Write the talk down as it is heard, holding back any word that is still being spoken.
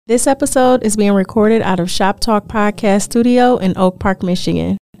This episode is being recorded out of Shop Talk Podcast Studio in Oak Park,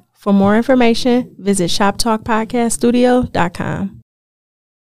 Michigan. For more information, visit shoptalkpodcaststudio.com.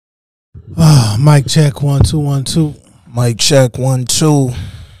 Mic check 1 2 1 2. Mic check 1 2.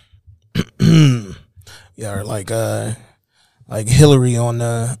 Yeah, like Hillary on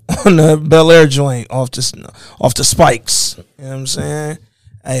the Bel Air joint off the spikes. You know what I'm saying?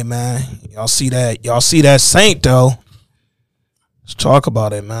 Hey man, y'all see that Saint though. Let's talk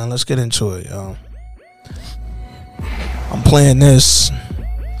about it, man. Let's get into it, y'all. I'm playing this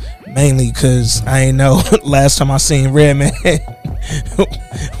mainly because I ain't know last time I seen Redman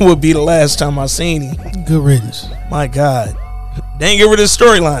would be the last time I seen him. Good riddance. My God. They ain't get rid of the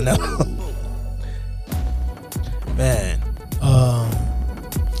storyline though. Man.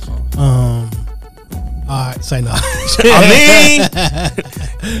 Alright, say no. I mean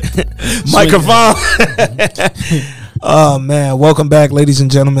microphone. Oh man, welcome back, ladies and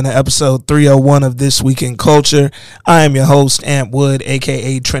gentlemen, to episode 301 of This Week in Culture. I am your host, Ant Wood,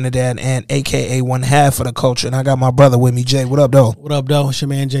 aka Trinidad, and aka one half of the culture. And I got my brother with me, Jay. What up, though? What up, though? It's your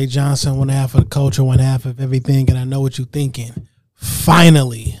man Jay Johnson, one half of the culture, one half of everything, and I know what you're thinking.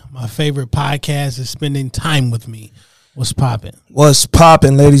 Finally, my favorite podcast is spending time with me. What's popping? What's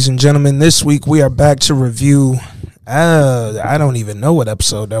popping, ladies and gentlemen? This week we are back to review. I don't even know what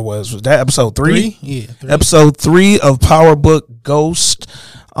episode that was. Was that episode 3? Yeah. 3. Episode 3 of Power Book Ghost,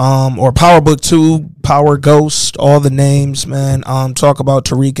 or Power Book 2, Power Ghost, all the names, man. Talk about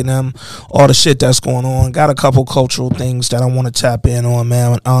Tariq and them, all the shit that's going on. Got a couple cultural things that I want to tap in on,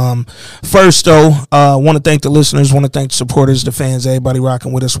 man. First though, want to thank the listeners, want to thank the supporters, the fans, everybody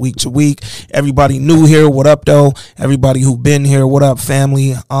rocking with us week to week. Everybody new here, what up though? Everybody who been here, what up,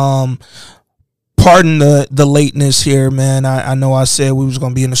 family? Pardon the lateness here, man. I know I said we was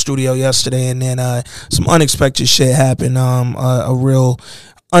going to be in the studio yesterday, and then some unexpected shit happened. A real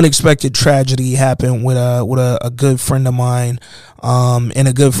unexpected tragedy happened with a good friend of mine, and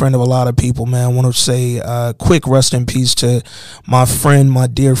a good friend of a lot of people, man. I want to say quick rest in peace to my friend, my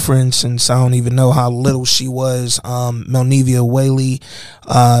dear friend, since I don't even know how little she was. Melnevia Whaley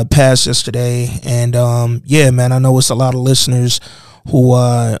passed yesterday, and yeah, man, I know it's a lot of listeners who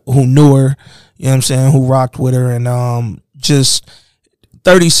knew her. You know what I'm saying? Who rocked with her, and just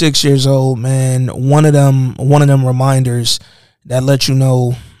 36 years old, man. One of them reminders that let you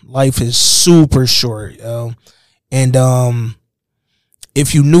know life is super short, yo. And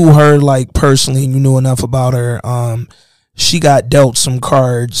if you knew her like personally and you knew enough about her, she got dealt some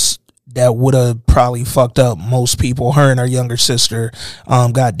cards that would have probably fucked up most people. Her and her younger sister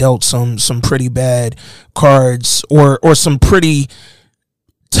got dealt some pretty bad cards, or some pretty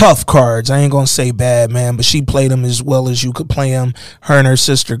tough cards. I ain't gonna say bad, man, but she played them as well as you could play them. Her and her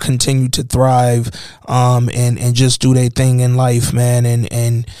sister continued to thrive, and just do their thing in life, man.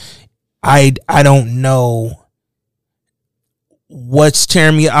 And I don't know what's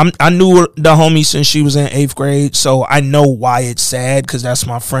tearing me. I knew the homie since she was in 8th grade, so I know why it's sad, because that's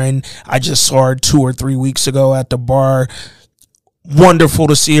my friend. I just saw her 2 or 3 weeks ago at the bar. Wonderful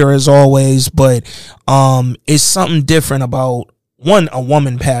to see her as always, but it's something different about, one, a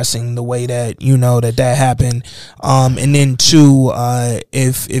woman passing the way that, you know, that happened. And then 2,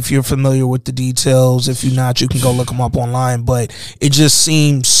 if you're familiar with the details, if you're not, you can go look them up online, but it just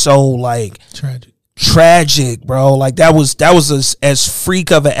seems so like tragic, bro. Like that was as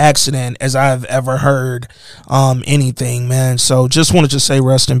freak of an accident as I've ever heard anything, man. So just wanted to say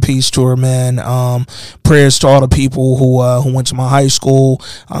rest in peace to her, man. Prayers to all the people who went to my high school.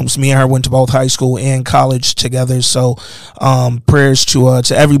 Me and her went to both high school and college together. So prayers to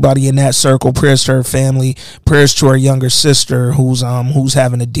everybody in that circle. Prayers to her family. Prayers to her younger sister who's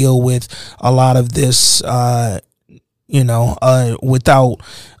having to deal with a lot of this, without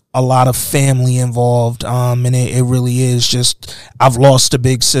a lot of family involved, and it really is just, I've lost a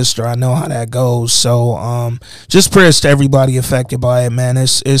big sister. I know how that goes. So just prayers to everybody affected by it, man.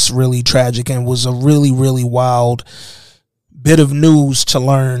 It's really tragic, and was a really, really wild bit of news to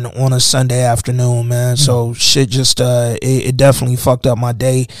learn on a Sunday afternoon, man. So shit just it definitely fucked up my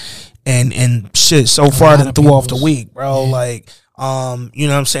day, and shit so far than threw off the week, bro. Yeah. Like you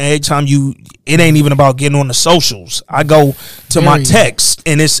know what I'm saying? Every time it ain't even about getting on the socials. I go to my text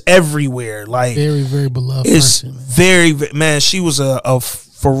and it's everywhere. Like very, very beloved it's person. Very, man, she was a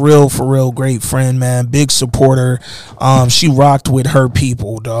for real great friend, man. Big supporter. She rocked with her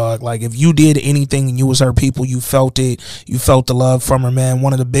people, dog. Like if you did anything and you was her people, you felt it. You felt the love from her, man.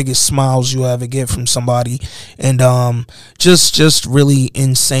 One of the biggest smiles you ever get from somebody. And just really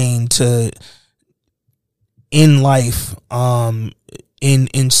insane to in life,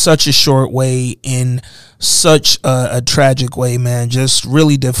 in such a short way, in such a tragic way, man. Just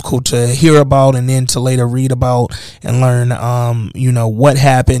really difficult to hear about and then to later read about and learn, what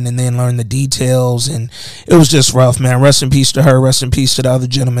happened and then learn the details. And it was just rough, man. Rest in peace to her. Rest in peace to the other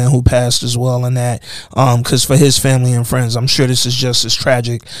gentleman who passed as well in that. Because for his family and friends, I'm sure this is just as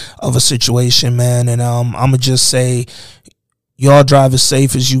tragic of a situation, man. And I'm going to just say, y'all drive as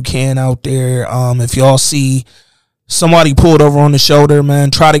safe as you can out there. If y'all see somebody pulled over on the shoulder, man,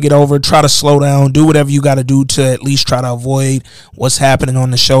 try to get over, try to slow down, do whatever you got to do to at least try to avoid what's happening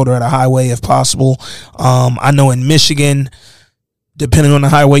on the shoulder at a highway if possible. I know in Michigan, depending on the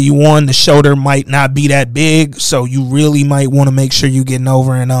highway you on, the shoulder might not be that big, so you really might want to make sure you're getting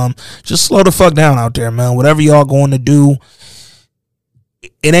over and just slow the fuck down out there, man. Whatever y'all going to do,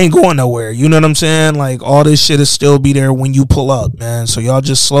 it ain't going nowhere. You know what I'm saying? Like, all this shit will still be there when you pull up, man. So y'all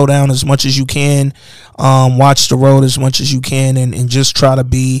just slow down as much as you can. Watch the road as much as you can, and just try to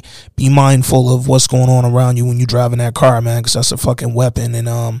be mindful of what's going on around you when you driving that car, man, because that's a fucking weapon.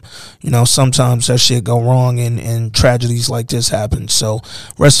 And sometimes that shit go wrong and tragedies like this happen. So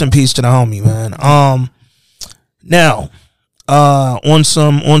rest in peace to the homie, man. Now, on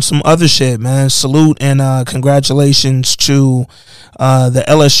some other shit, man. Salute and congratulations to the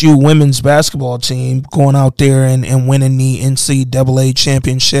LSU women's basketball team going out there and winning the NCAA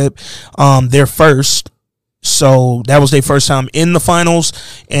championship. Their first. So that was their first time in the finals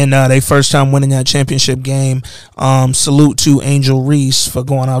and their first time winning that championship game. Salute to Angel Reese for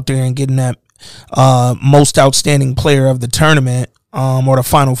going out there and getting that most outstanding player of the tournament. Or the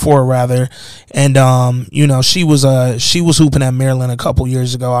Final Four rather, and she was hooping at Maryland a couple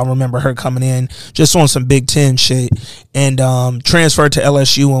years ago. I remember her coming in just on some Big Ten shit, and transferred to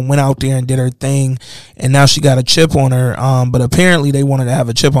LSU and went out there and did her thing, and now she got a chip on her. But apparently they wanted to have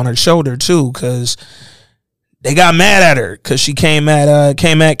a chip on her shoulder too, because they got mad at her because she came at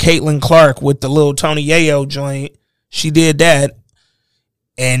Caitlin Clark with the little Tony Yayo joint. She did that,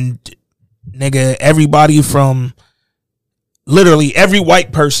 and nigga, everybody from literally every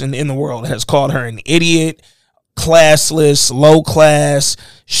white person in the world has called her an idiot, classless, low class.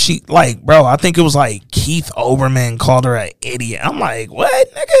 She, like, bro, I think it was like Keith Olbermann called her an idiot. I'm like,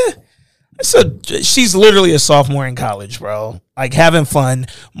 what, nigga? She's literally a sophomore in college, bro. Like, having fun.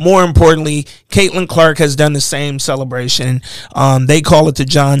 More importantly, Caitlin Clark has done the same celebration. They call it the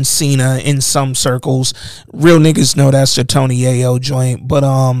John Cena in some circles. Real niggas know that's the Tony Yayo joint. But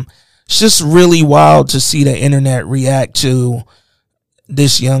it's just really wild to see the internet react to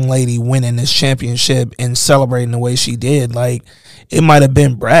this young lady winning this championship and celebrating the way she did. Like, it might have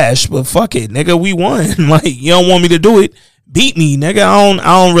been brash, but fuck it, nigga, we won. Like, you don't want me to do it? Beat me, nigga.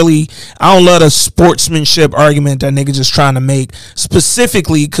 I don't love the sportsmanship argument that nigga just trying to make,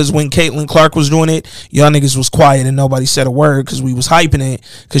 specifically because when Caitlin Clark was doing it, y'all niggas was quiet and nobody said a word because we was hyping it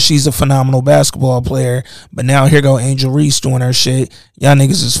because she's a phenomenal basketball player. But now here go Angel Reese doing her shit. Y'all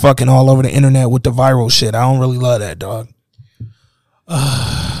niggas is fucking all over the internet with the viral shit. I don't really love that, dog.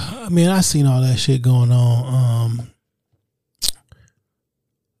 I mean, I seen all that shit going on.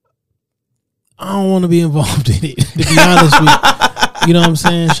 I don't want to be involved in it, to be honest with you. You know what I'm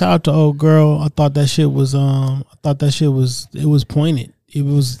saying? Shout out to old girl. I thought that shit was it was pointed. It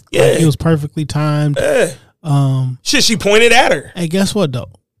was it was perfectly timed. Shit, she pointed at her. Hey, guess what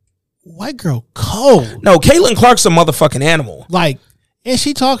though? White girl cold. No, Caitlin Clark's a motherfucking animal. Like, and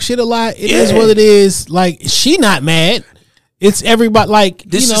she talks shit a lot. It is what it is. Like, she not mad. It's everybody, like,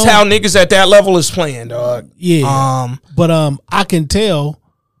 this is how niggas at that level is playing, dog. Yeah. But I can tell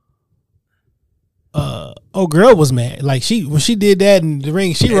girl was mad. Like, when she did that in the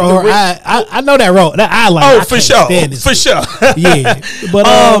ring, she rolled her eye. I know that roll. That eye, like, for sure. Yeah. But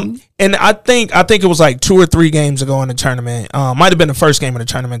and I think it was like 2 or 3 games ago in the tournament. Might have been the first game of the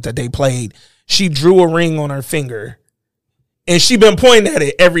tournament that they played. She drew a ring on her finger, and she been pointing at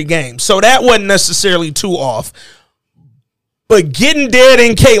it every game. So that wasn't necessarily too off. But getting dead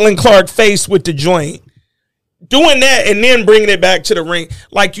in Caitlin Clark's face with the joint, doing that and then bringing it back to the ring,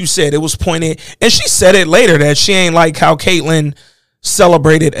 like you said, it was pointed. And she said it later that she ain't like how Caitlin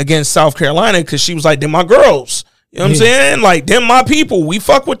celebrated against South Carolina because she was like, them my girls. You know what I'm saying? Like, them my people. We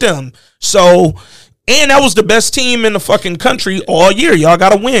fuck with them. So, and that was the best team in the fucking country all year. Y'all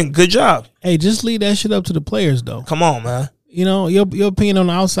got to win. Good job. Hey, just leave that shit up to the players, though. Come on, man. You know, your opinion on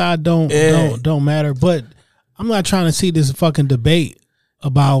the outside don't matter. But I'm not trying to see this fucking debate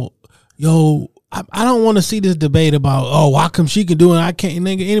about, I don't want to see this debate about, why come she can do it? I can't.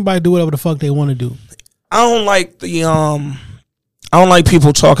 Nigga, anybody do whatever the fuck they want to do. I don't like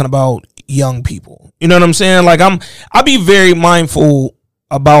people talking about young people. You know what I'm saying? Like, I be very mindful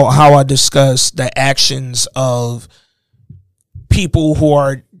about how I discuss the actions of people who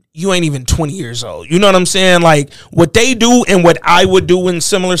are, you ain't even 20 years old. You know what I'm saying? Like, what they do and what I would do in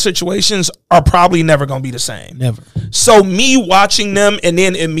similar situations are probably never going to be the same. Never. So me watching them and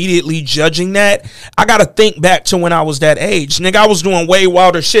then immediately judging that, I got to think back to when I was that age. Nigga, I was doing way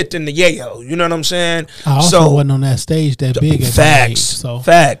wilder shit than the yayo. You know what I'm saying? I also wasn't on that stage that big. Facts.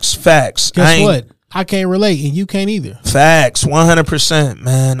 Facts. Guess what? I can't relate and you can't either. Facts. 100%,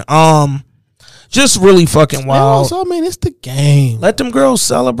 man. Just really fucking wild. And also, man, it's the game. Let them girls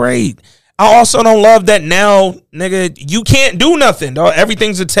celebrate. I also don't love that now, nigga, you can't do nothing, dog.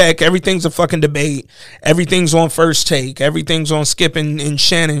 Everything's a tech. Everything's a fucking debate. Everything's on First Take. Everything's on Skip and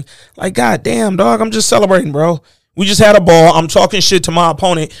Shannon. Like, goddamn, dog, I'm just celebrating, bro. We just had a ball. I'm talking shit to my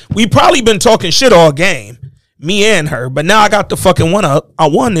opponent. We probably been talking shit all game, me and her. But now I got the fucking one up. I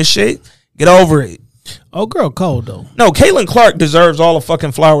won this shit. Get over it. Oh, girl, cold though. No, Caitlin Clark deserves all the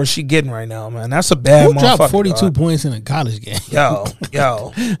fucking flowers she getting right now, man. That's a bad motherfucker. Who dropped 42 points in a college game? Yo,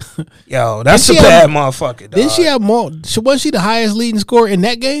 that's a bad motherfucker, dog. Did she have more? Was she the highest leading scorer in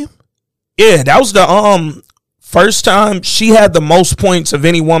that game? Yeah, that was the first time she had the most points of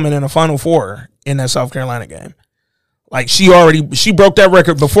any woman in a Final Four in that South Carolina game. Like, she broke that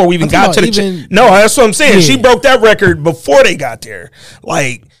record before we even got to the... No, that's what I'm saying. Yeah. She broke that record before they got there.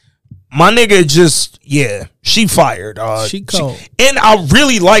 Like... My nigga just, she fired, dog. She cold. And I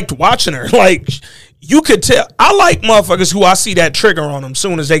really liked watching her. Like, you could tell. I like motherfuckers who I see that trigger on them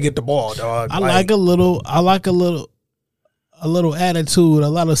soon as they get the ball, dog. I like a little attitude, a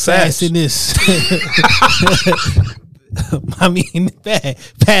lot of sassiness. I mean,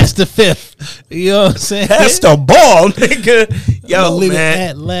 past the fifth. You know what I'm saying? Pass the ball, nigga. Yo, man.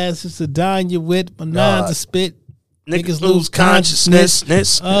 At last, it's a dine you with, but not to spit. Niggas lose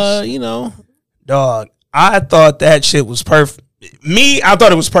consciousness. You know. Dog, I thought that shit was perfect. I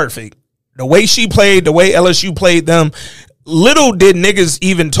thought it was perfect. The way she played, the way LSU played them, little did niggas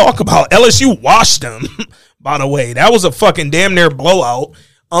even talk about. LSU washed them, by the way. That was a fucking damn near blowout.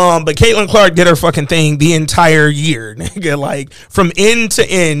 But Caitlin Clark did her fucking thing the entire year, nigga. Like, from end to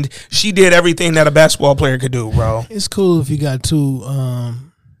end, she did everything that a basketball player could do, bro. It's cool if you got two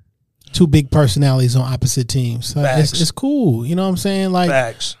big personalities on opposite teams. It's cool. You know what I'm saying? Like,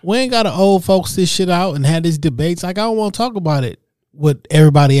 Facts. We ain't got to old folks this shit out and have these debates. Like, I don't want to talk about it with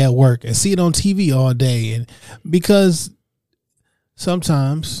everybody at work and see it on TV all day. And because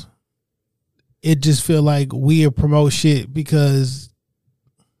sometimes it just feel like we promote shit because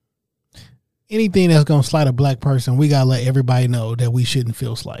anything that's going to slight a black person, we got to let everybody know that we shouldn't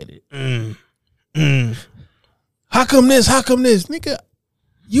feel slighted. How come this? Nigga,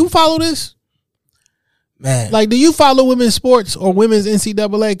 you follow this? Man. Like, do you follow women's sports or women's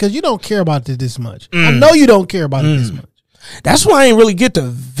NCAA? Because you don't care about this much. I know you don't care about it this much. That's why I ain't really get the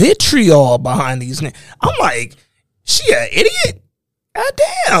vitriol behind these niggas. I'm like, she an idiot? God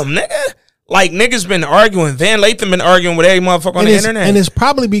damn, nigga. Like, niggas been arguing. Van Lathan been arguing with every motherfucker on the internet. And it's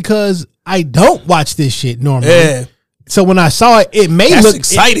probably because I don't watch this shit normally. Yeah. So when I saw it, That's look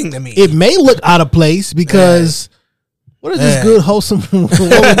exciting to me. It may look out of place because... What is this good, wholesome woman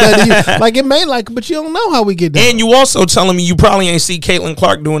that you? Like, it may but you don't know how we get down. And you also telling me you probably ain't see Caitlin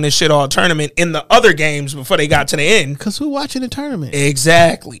Clark doing this shit all tournament in the other games before they got to the end. Because who watching the tournament?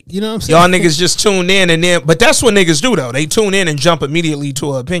 Exactly. You know what I'm saying? Y'all niggas just tuned in and then, but that's what niggas do though. They tune in and jump immediately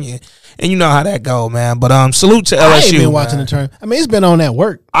to an opinion. And you know how that go, man. But salute to LSU. I ain't been watching the tournament. I mean, it's been on at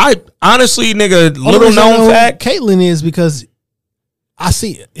work. I honestly, nigga, little known fact. Caitlin is because I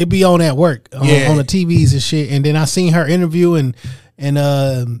see it be on at work on the TVs and shit, and then I seen her interview and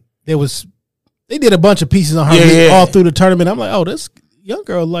they did a bunch of pieces on her all through the tournament. I'm like, oh, this young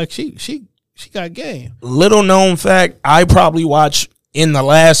girl, like she got game. Little known fact, I probably watch in the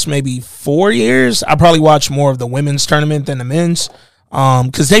last maybe 4 years. I probably watch more of the women's tournament than the men's.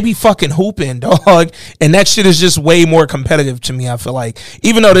 Cause they be fucking hooping, dog. And that shit is just way more competitive to me, I feel like.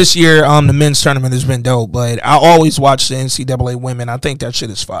 Even though this year, the men's tournament has been dope, but I always watch the NCAA women. I think that shit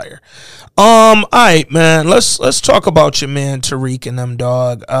is fire. All right, man. Let's talk about your man, Tariq and them,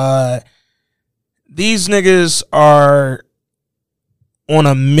 dog. These niggas are on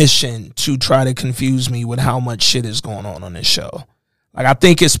a mission to try to confuse me with how much shit is going on this show. Like, I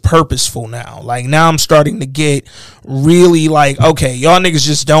think it's purposeful now. Like, now I'm starting to get really like, okay, y'all niggas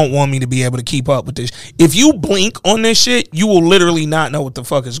just don't want me to be able to keep up with this. If you blink on this shit, you will literally not know what the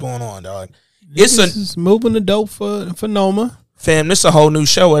fuck is going on, dog. It's moving the dope for Noma. Fam, this is a whole new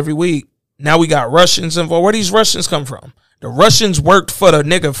show every week. Now we got Russians involved. Where these Russians come from? The Russians worked for the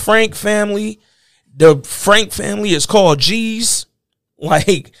nigga Frank family. The Frank family is called G's.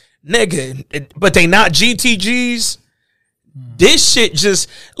 Like, nigga, but they not GTGs. This shit just,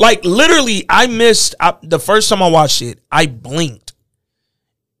 like, literally, the first time I watched it, I blinked.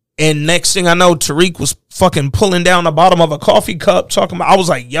 And next thing I know, Tariq was fucking pulling down the bottom of a coffee cup, talking about, I was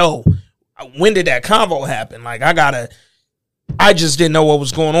like, yo, when did that convo happen? Like, I just didn't know what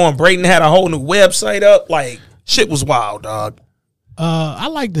was going on. Brayden had a whole new website up. Like, shit was wild, dog. I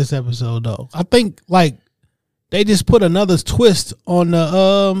like this episode, though. I think, like, they just put another twist on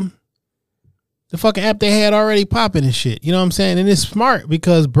the fucking app they had already popping and shit. You know what I'm saying? And it's smart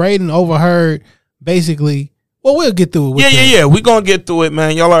because Brayden overheard basically. Well, we'll get through it. Yeah. We're going to get through it,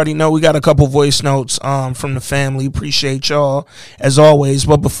 man. Y'all already know we got a couple voice notes from the family. Appreciate y'all, as always.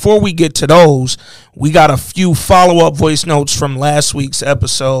 But before we get to those, we got a few follow-up voice notes from last week's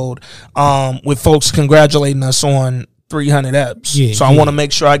episode with folks congratulating us on 300 eps. Yeah, so I want to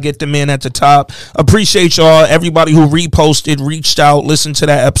make sure I get them in at the top. Appreciate y'all, everybody who reposted, reached out, listened to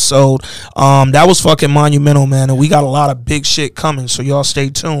that episode. That was fucking monumental, man, and we got a lot of big shit coming, so y'all stay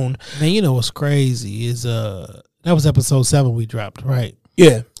tuned. Man, you know what's crazy is that was episode 7 we dropped, right?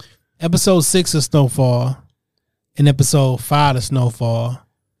 Yeah. Episode 6 of Snowfall and episode 5 of Snowfall,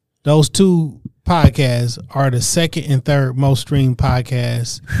 those two podcasts are the second and third most streamed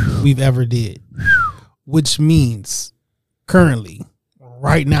podcasts we've ever did, which means currently,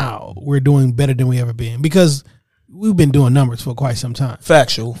 right now, we're doing better than we ever been because we've been doing numbers for quite some time.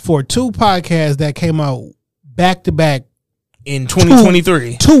 Factual. For two podcasts that came out back to back in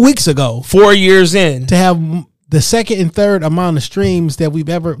 2023, 2 weeks ago, 4 years in, to have the second and third amount of streams that we've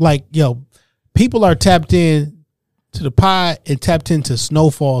ever, like, yo, people are tapped in to the pod and tapped into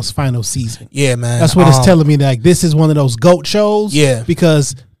Snowfall's final season. Yeah, man. That's what it's telling me. Like, this is one of those GOAT shows. Yeah,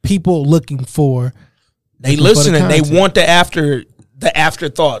 because people looking for. They listen and they want the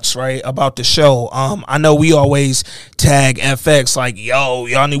afterthoughts, right, about the show. I know we always tag FX like, yo,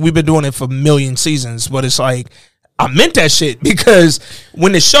 y'all we've been doing it for a million seasons, but it's like, I meant that shit because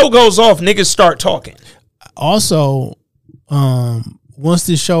when the show goes off, niggas start talking. Also, once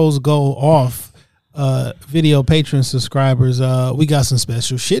the shows go off, video patron subscribers, we got some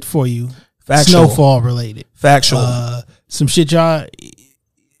special shit for you. Factual. Snowfall related. Factual. Some shit y'all.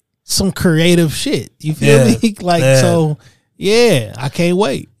 Some creative shit. You feel me? Like, yeah. So, yeah, I can't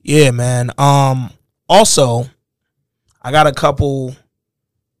wait. Yeah, man. Also, I got a couple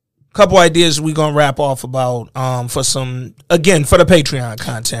ideas we gonna wrap off about for some, again, for the Patreon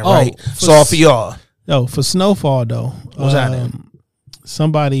content, right? So all for y'all. Yo, for Snowfall though. What's happening?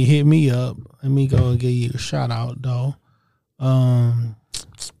 Somebody hit me up. Let me go and give you a shout out though.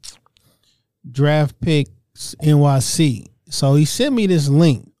 Draft Picks NYC. So he sent me this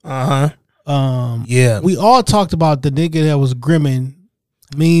link. Yeah. We all talked about the nigga that was grimming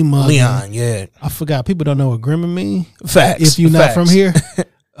meme. Leon, yeah. I forgot. People don't know what grimming mean. Facts. If you're not from here.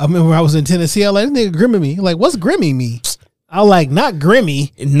 I remember I was in Tennessee. I was like, this nigga grimming me. Like, what's grimming me? I was like, not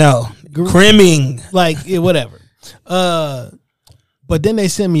grimmy. No. Grimming. Like, yeah, whatever. But then they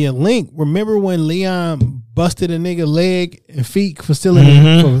sent me a link. Remember when Leon busted a nigga leg and feet for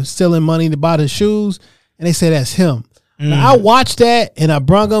stealing money to buy the shoes? And they said that's him. Now, I watched that and I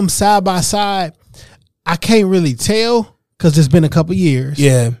brung them side by side. I can't really tell because it's been a couple years.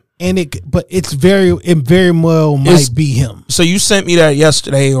 Yeah, but it very well might be him. So you sent me that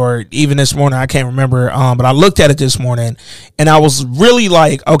yesterday or even this morning. I can't remember. But I looked at it this morning and I was really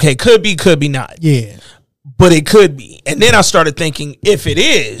like, okay, could be not. Yeah, but it could be. And then I started thinking, if it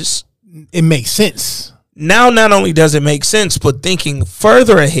is, it makes sense. Now, not only does it make sense, but thinking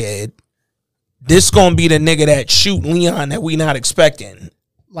further ahead. This gonna be the nigga that shoot Leon that we not expecting.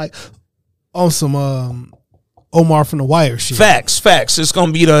 Like on some Omar from The Wire shit. Facts. It's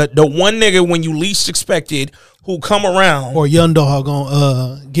gonna be the one nigga when you least expected who come around. Or Young Dog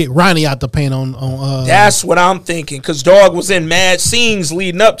gonna get Ronnie out the paint on That's what I'm thinking. Cause Dog was in mad scenes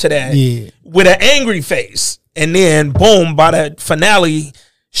leading up to that. Yeah. With an angry face. And then boom, by the finale,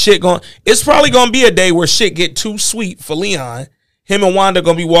 shit going. It's probably gonna be a day where shit get too sweet for Leon. Him and Wanda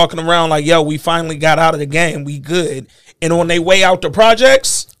gonna be walking around like, yo, we finally got out of the game. We good. And on their way out the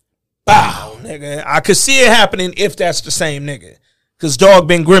projects, bow, nigga. I could see it happening if that's the same nigga. Because Dog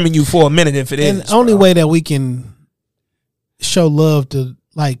been grimming you for a minute if it is. And the only way that we can show love to,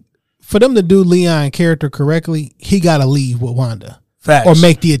 like, for them to do Leon character correctly, he got to leave with Wanda. Facts. Or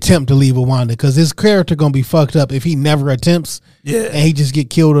make the attempt to leave with Wanda. Because his character going to be fucked up if he never attempts. Yeah. And he just get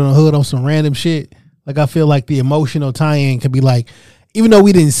killed in the hood on some random shit. Like, I feel like the emotional tie-in could be like, even though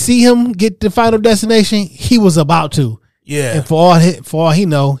we didn't see him get the final destination, he was about to. Yeah. And for all he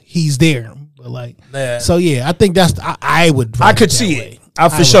know, he's there. But like, yeah. So yeah, I think that's I could see it. I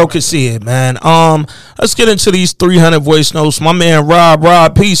for sure could see it, man. Let's get into these 300 voice notes. My man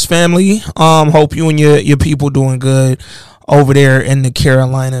Rob, peace, family. Hope you and your people doing good. over there in the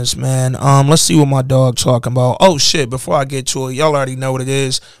Carolinas, man. Let's see what my dog talking about. Oh shit! Before I get to it, y'all already know what it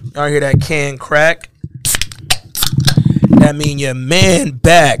is. Y'all hear that can crack? That mean your man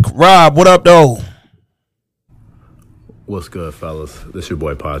back. Rob, what up though? What's good, fellas? This your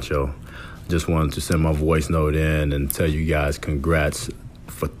boy Pancho. Just wanted to send my voice note in and tell you guys congrats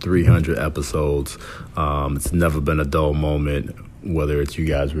for 300 episodes. It's never been a dull moment, whether it's you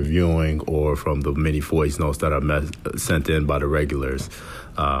guys reviewing or from the many voice notes that are sent in by the regulars.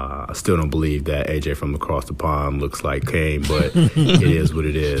 I still don't believe that AJ from across the pond looks like Kane, but it is what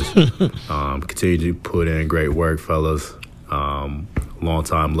it is. Continue to put in great work, fellas. Long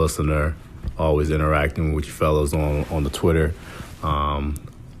time listener, always interacting with you fellas on the Twitter.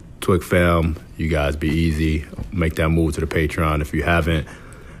 Twig fam, you guys be easy. Make that move to the Patreon if you haven't.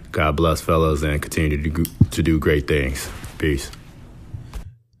 God bless, fellas, and continue to do great things. Peace.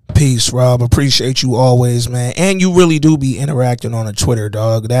 Peace, Rob. Appreciate you always, man. And you really do be interacting on the Twitter,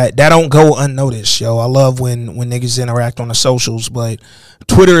 dog. That don't go unnoticed, yo. I love when niggas interact on the socials, but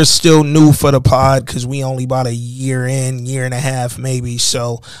Twitter is still new for the pod because we only about a year and a half maybe.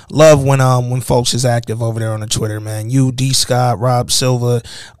 So love when folks is active over there on the Twitter, man. You, D Scott, Rob Silva,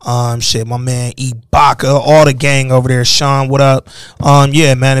 shit, my man Ibaka, all the gang over there. Sean, what up?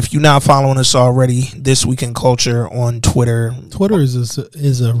 Yeah, man. If you're not following us already, This Week in Culture on Twitter. Twitter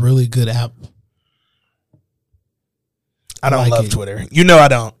is a really good app. I don't love Twitter. You know I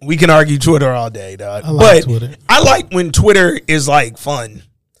don't. We can argue Twitter all day, dog. But Twitter. I like when Twitter is like fun.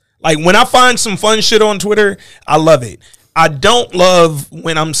 Like when I find some fun shit on Twitter, I love it. I don't love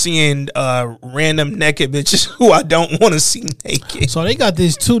when I'm seeing random naked bitches who I don't want to see naked. So they got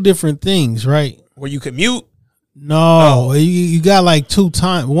these two different things, right? Where you can mute. No, you got like two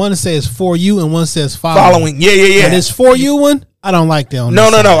times. One says for you and one says following. Yeah. And this for you one, I don't like that. No.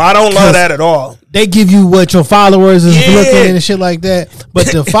 I don't love that at all. They give you what your followers is looking at and shit like that. But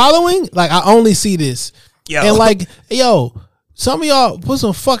the following, like I only see this. Yo. And like, yo, some of y'all put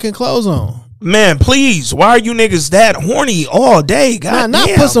some fucking clothes on. Man, please. Why are you niggas that horny all day? God not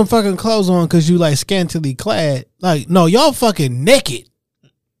put some fucking clothes on because you like scantily clad. Like, no, y'all fucking naked.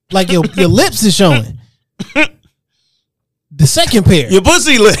 Like your lips is showing. The second pair. Your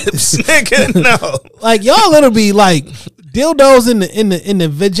pussy lips, nigga. No. Like y'all little be like dildos in the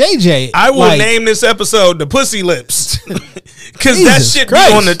vajayjay. I will name this episode the pussy lips. Cause that shit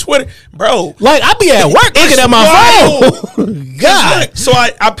Christ. Be on the Twitter. Bro. Like I be at work looking at my phone. God. Look, so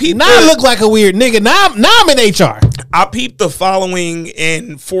I peeped. Now I look like a weird nigga. Now I'm in HR. I peeped the following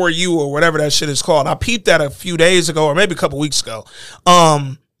in For You or whatever that shit is called. I peeped that a few days ago or maybe a couple weeks ago.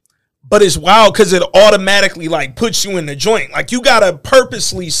 But it's wild because it automatically like puts you in the joint. Like you gotta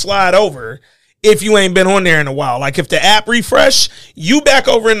purposely slide over if you ain't been on there in a while. Like if the app refresh, you back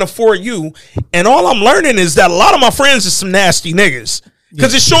over in the For You. And all I'm learning is that a lot of my friends is some nasty niggas.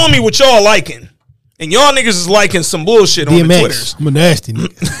 Because it's showing me what y'all liking. And y'all niggas is liking some bullshit on the Twitters. I'm a nasty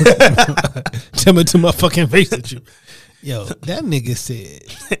nigga. Tell me to my fucking face at you. Yo, that nigga said,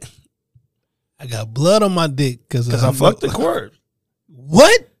 I got blood on my dick because I fucked the cord.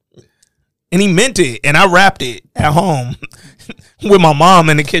 What? And he meant it, and I wrapped it at home with my mom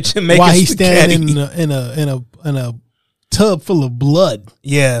in the kitchen making while he spaghetti. standing in a tub full of blood.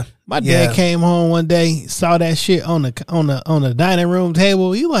 Yeah, my dad came home one day, saw that shit on the dining room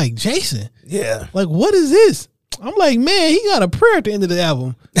table. He like, Jason, like what is this? I'm like, man, he got a prayer at the end of the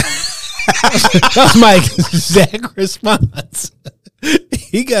album. That was my exact response.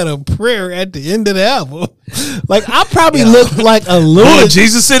 He got a prayer at the end of the album. Like I probably look like a lunatic. Oh,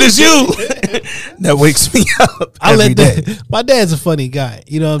 Jesus, it is you. That wakes me up. My dad's a funny guy.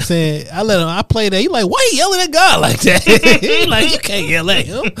 You know what I'm saying? I play that. He like, why you yelling at God like that? He like, you can't yell at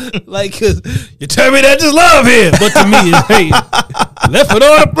him. Like, cause you tell me that just love him. But to me, it's hate. Left foot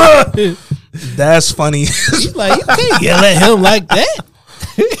on the front. That's funny. He's like, you can't yell at him like that.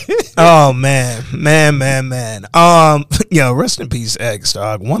 Oh man. Yo, rest in peace, X,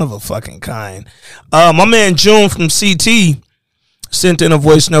 dog. One of a fucking kind. My man June from CT sent in a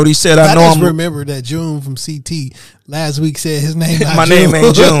voice note. He said, I know remember that June from CT last week said his name. My name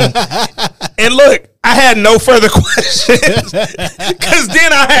ain't June. And look, I had no further questions because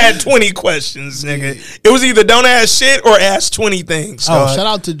then I had 20 questions, nigga. It was either don't ask shit or ask 20 things. Shout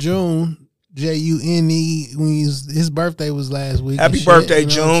out to June. June, when his birthday was last week. Happy birthday,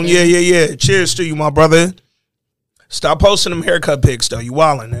 June. Yeah. Cheers to you, my brother. Stop posting them haircut pics, though. You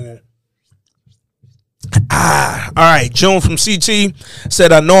wildin', nigga. All right. June from CT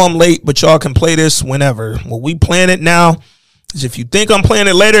said, I know I'm late, but y'all can play this whenever. Well, we playing it now. Because if you think I'm playing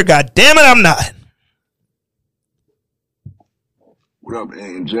it later, god damn it, I'm not. What up, A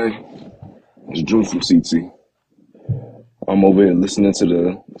and J? It's June from CT. I'm over here listening to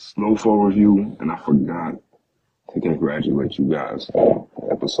the Snowfall review, and I forgot to congratulate you guys on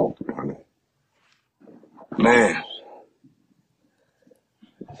episode 300. Man,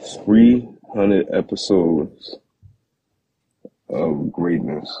 300 episodes of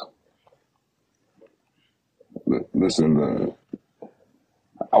greatness. Listen,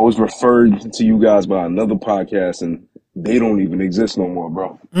 I was referred to you guys by another podcast, and they don't even exist no more,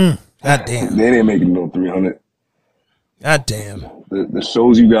 bro. God damn. They didn't make it no 300. God damn. The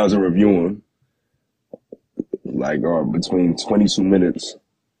shows you guys are reviewing, like, are between 22 minutes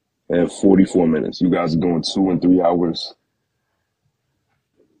and 44 minutes. You guys are doing 2 and 3 hours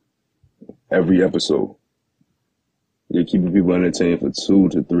every episode. You're keeping people entertained for 2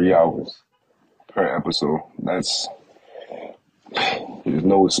 to 3 hours per episode. There's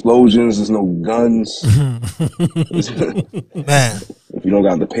no explosions, there's no guns. Man. If you don't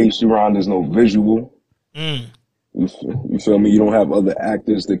got the pastry around, there's no visual. You feel me? You don't have other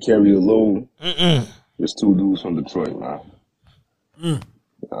actors that carry the load. Just 2 dudes from Detroit, man.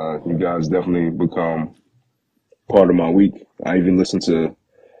 You guys definitely become part of my week. I even listen to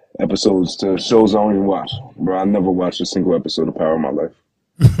episodes to shows I don't even watch. Bro, I never watched a single episode of Power in my life.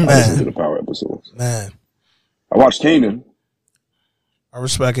 I listen to the Power episodes. Man. I watched Kanan. I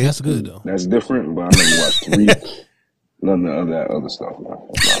respect it. That's good though. That's different, but I never watched 3. None of that other stuff, man.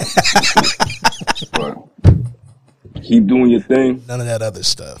 But keep doing your thing. None of that other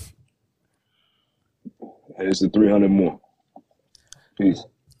stuff. Here's the 300 more. Peace.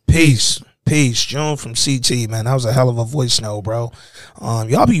 Peace. June from CT, man. That was a hell of a voice note, bro.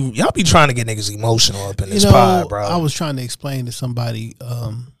 Y'all be trying to get niggas emotional up in this pod, bro. I was trying to explain to somebody,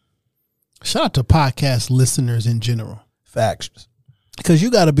 shout out to podcast listeners in general. Facts. Because you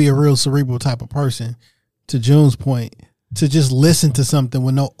got to be a real cerebral type of person, to June's point, to just listen to something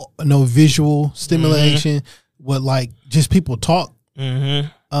with no visual stimulation, with like just people talk.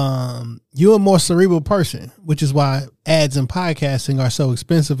 You're a more cerebral person, which is why ads and podcasting are so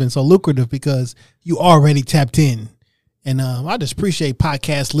expensive and so lucrative, because you already tapped in. And I just appreciate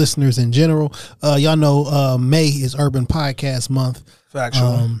podcast listeners in general. Y'all know May is Urban Podcast Month.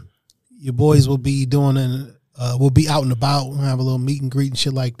 Factual. Your boys will be doing we'll be out and about. We'll have a little meet and greet and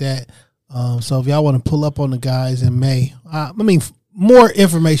shit like that. So if y'all want to pull up on the guys in May, I mean, more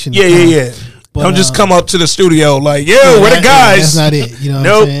information. Yeah. But, don't just come up to the studio like, where the guys? That's not it. You know what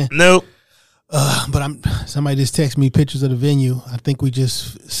I'm saying? Nope. But somebody just texted me pictures of the venue. I think we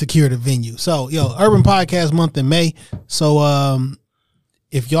just secured a venue. So, Urban Podcast Month in May. So,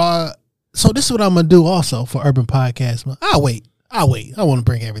 this is what I'm gonna do also for Urban Podcast Month. I'll wait. I want to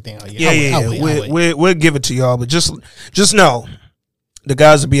bring everything out. We'll give it to y'all, but just know the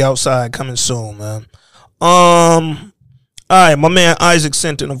guys will be outside coming soon, man. All right, my man Isaac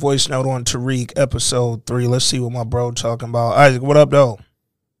sent in a voice note on Tariq episode 3. Let's see what my bro talking about. Isaac, what up, though?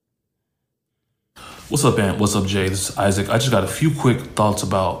 What's up, Ant? What's up, Jay? This is Isaac. I just got a few quick thoughts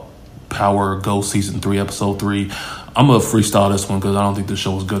about Power Ghost Season 3, Episode 3. I'm going to freestyle this one because I don't think the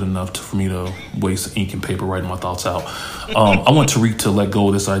show was good enough for me to waste ink and paper writing my thoughts out. I want Tariq to let go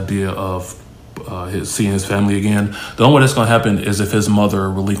of this idea of seeing his family again. The only way that's going to happen is if his mother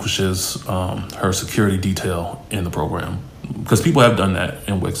relinquishes her security detail in the program. Because people have done that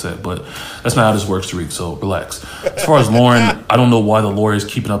in Wixet, but that's not how this works, Tariq, so relax. As far as Lauren, I don't know why the lawyer is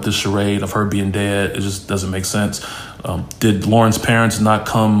keeping up this charade of her being dead. It just doesn't make sense. Did Lauren's parents not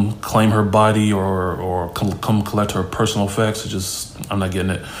come claim her body or come collect her personal effects? I'm not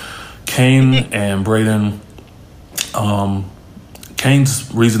getting it. Kane and Braden,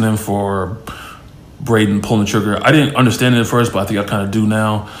 Kane's reasoning for Braden pulling the trigger, I didn't understand it at first, but I think I kind of do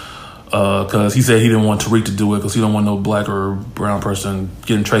now. Because he said he didn't want Tariq to do it because he don't want no black or brown person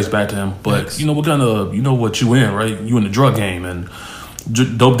getting traced back to him. But what kind of, what you in, right? You in the drug game, and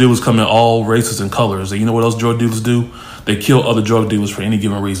dope dealers come in all races and colors. And you know what else drug dealers do? They kill other drug dealers for any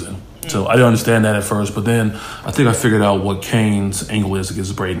given reason. So I didn't understand that at first, but then I think I figured out what Kane's angle is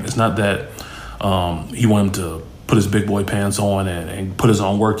against Braden. It's not that he wanted him to put his big boy pants on and put his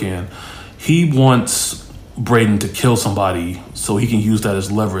own work in. He wants Braden to kill somebody so he can use that as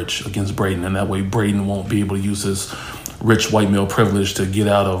leverage against Braden, and that way Braden won't be able to use his rich white male privilege to get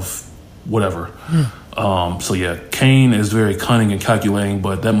out of whatever. So yeah, Kane is very cunning and calculating,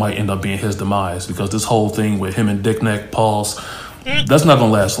 but that might end up being his demise, because this whole thing with him and Dick Neck Pauls, that's not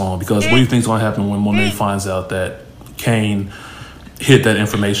gonna last long, because what do you think's gonna happen when Monet finds out that Kane hid that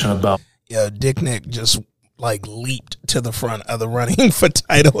information about Dick Neck just like leaped to the front of the running for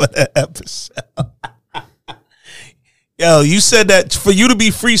title of that episode. Yo, you said that for you to be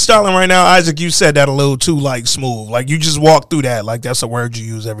freestyling right now, Isaac, you said that a little too, like, smooth. Like, you just walked through that like that's a word you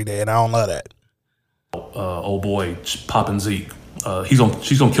use every day, and I don't love that. old boy Pop and Zeke. She's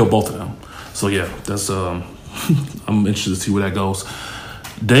gonna kill both of them. So yeah, that's I'm interested to see where that goes.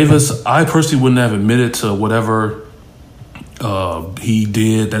 Davis, I personally wouldn't have admitted to whatever he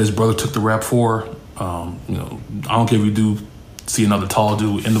did that his brother took the rap for. I don't care if you do see another tall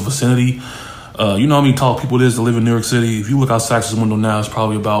dude in the vicinity. You know how many tall people it is that live in New York City? If you look outside this window now, it's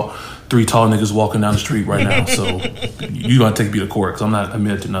probably about 3 tall niggas walking down the street right now. So you're going to take me to court because I'm not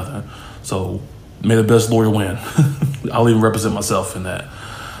admitted to nothing. So may the best lawyer win. I'll even represent myself in that.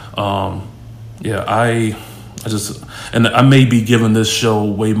 I may be giving this show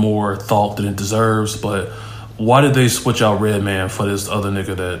way more thought than it deserves, but why did they switch out Redman for this other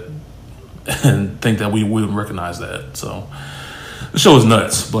nigga and think that we wouldn't recognize that? So the show is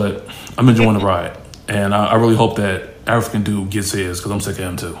nuts, but I'm enjoying the ride. And I really hope that African dude gets his because I'm sick of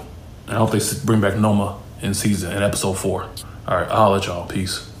him too. And I hope they bring back Noma in episode 4. All right, I'll let y'all.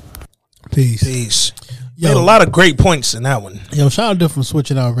 Peace. Yo, made a lot of great points in that one. Yo, shout out to from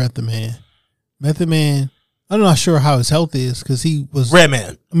switching out Method Man. Method Man, I'm not sure how his health is because he was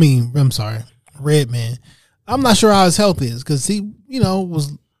Redman. Redman. I'm not sure how his health is because he,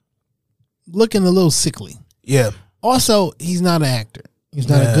 was looking a little sickly. Yeah. Also, he's not an actor. He's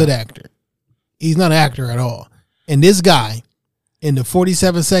not a good actor. He's not an actor at all. And this guy, in the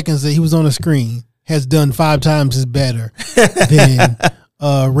 47 seconds that he was on the screen, has done 5 times as better than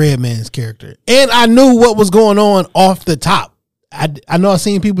Redman's character. And I knew what was going on off the top. I know I've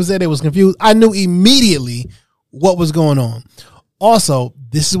seen people say they was confused. I knew immediately what was going on. Also,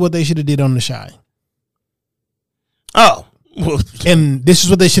 this is what they should have did on The Chi. Oh. And this is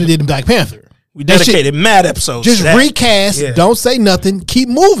what they should have did in Black Panther. We dedicated mad episodes. Just recast. Yeah. Don't say nothing. Keep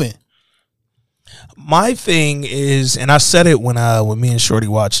moving. My thing is, and I said it when me and Shorty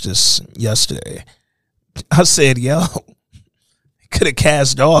watched this yesterday. I said, yo, could have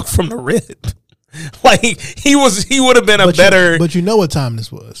cast Dog from the rip. Like he would have been better. But you know what time this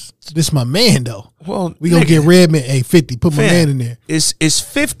was. This is my man though. Well, we gonna get Redman 50. Put my man in there. It's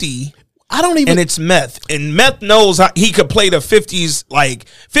 50. I don't even. And it's Meth. And Meth knows he could play the 50s. Like,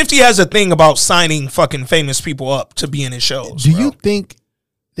 50 has a thing about signing fucking famous people up to be in his shows. Do you think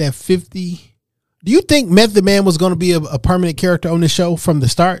that 50... Do you think Method Man was going to be a permanent character on the show from the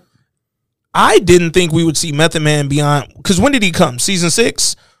start? I didn't think we would see Method Man beyond... Because when did he come? Season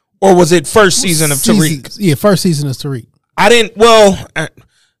 6? Or was it first season of Tariq? Yeah, first season of Tariq. I didn't... Well,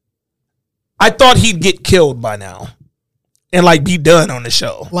 I thought he'd get killed by now. And be done on the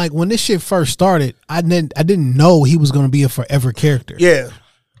show. Like when this shit first started, I didn't know he was going to be a forever character. Yeah.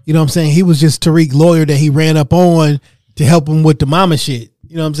 You know what I'm saying? He was just Tariq lawyer that he ran up on to help him with the mama shit.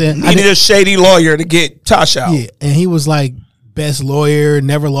 You know what I'm saying? He needed a shady lawyer to get Tosh out. Yeah, and he was like best lawyer,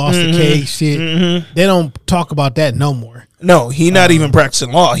 never lost a case shit. Mm-hmm. They don't talk about that no more. No, he not even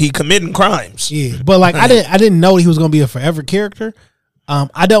practicing law. He committing crimes. Yeah, but I didn't know he was going to be a forever character.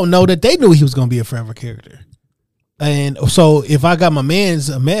 I don't know that they knew he was going to be a forever character. And so if I got my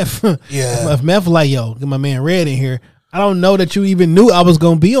man's Meth, if Meth like, yo, get my man Red in here, I don't know that you even knew I was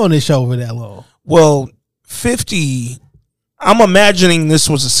going to be on this show for that long. Well, 50, I'm imagining this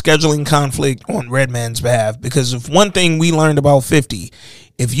was a scheduling conflict on Redman's behalf because if one thing we learned about 50,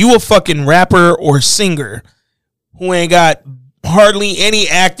 if you a fucking rapper or singer who ain't got hardly any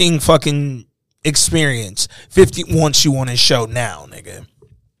acting fucking experience, 50 wants you on his show now, nigga.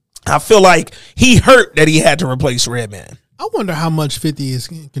 I feel like he hurt that he had to replace Redman. I wonder how much 50 is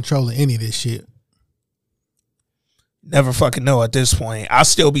controlling any of this shit. Never fucking know at this point. I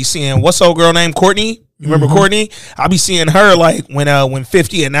still be seeing, what's old girl named Courtney? You remember Courtney? I'll be seeing her when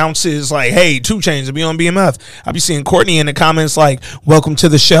 50 announces hey, 2 Chainz will be on BMF. I'll be seeing Courtney in the comments welcome to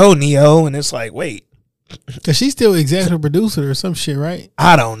the show, Neo. And it's wait. Cause she's still executive producer or some shit, right?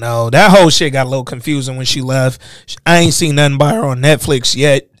 I don't know. That whole shit got a little confusing when she left. I ain't seen nothing by her on Netflix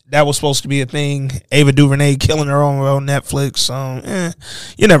yet. That was supposed to be a thing. Ava DuVernay killing her on Netflix. So,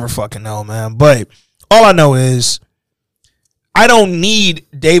 you never fucking know, man. But all I know is I don't need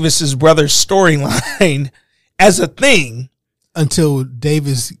Davis's brother's storyline as a thing until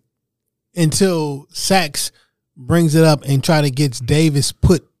Sax brings it up and try to get Davis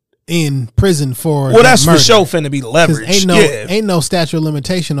put in prison for that's murder. For sure finna be leveraged. Ain't no statute of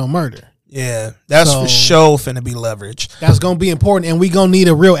limitation on murder. Yeah, that's for sure finna be leveraged. That's gonna be important, and we gonna need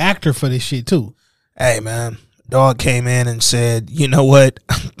a real actor for this shit too. Hey man, Dog came in and said, you know what?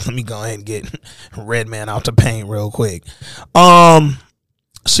 Let me go ahead and get Redman out the paint real quick.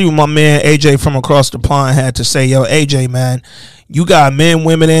 See what my man AJ from across the pond had to say. Yo, AJ, man, you got men,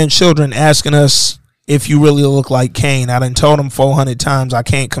 women, and children asking us if you really look like Kane. I done told them 400 times I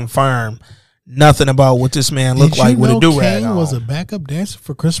can't confirm nothing about what this man looked like with a do-rag on. Kane was a backup dancer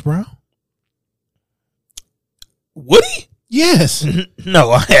for Chris Brown? Woody? Yes.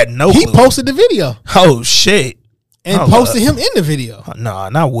 No, I had no He clue. posted the video Oh, shit. and posted him in the video. Nah,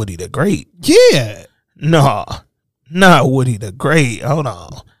 not Woody the Great. Yeah. Nah, not Woody the Great. Hold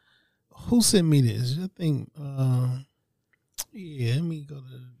on. Who sent me this? I think, yeah, let me go to.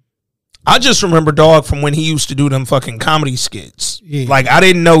 I just remember dog from when he used to do them fucking comedy skits. Yeah. Like, I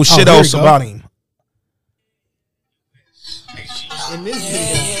didn't know shit here else we go. about him. In this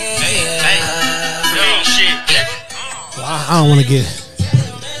video. Well, I don't want to get.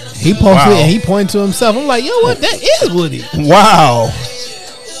 He posted it and he pointed to himself. I'm like, yo, what? That is Woody. Wow.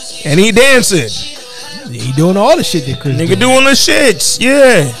 And he dancing. He doing all the shit that Chris Nigga did. doing the shits.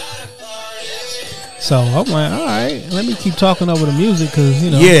 Yeah. So I'm like, all right, let me keep talking over the music because,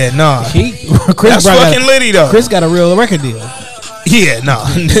 you know. Yeah, nah. Chris That's fucking litty, though. Chris got a real record deal. Yeah, nah.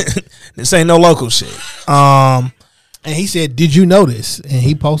 This ain't no local shit. And he said, did you notice? And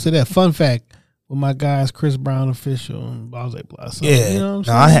he posted that fun fact with my guys, Chris Brown official and blah, blah, blah. So, Yeah. you know what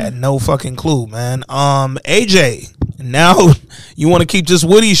No, I'm I saying? had no fucking clue, man. AJ, now you want to keep this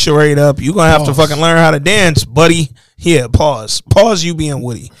Woody charade up. You're going to have to fucking learn how to dance, buddy. Yeah, pause. Pause you being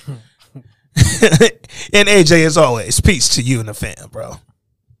Woody. And AJ, as always, peace to you and the fam, bro.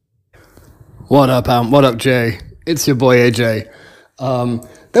 What up, What up, Jay? It's your boy AJ.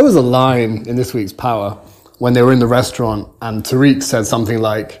 There was a line in this week's Power when they were in the restaurant and Tariq said something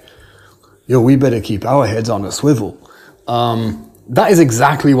like, yo, we better keep our heads on a swivel. That is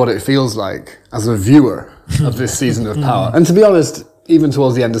exactly what it feels like as a viewer of this season of Power. And to be honest, even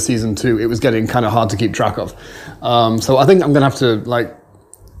towards the end of season 2, it was getting kind of hard to keep track of. So I think I'm going to have to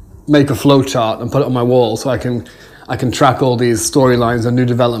make a flow chart and put it on my wall so I can track all these storylines and new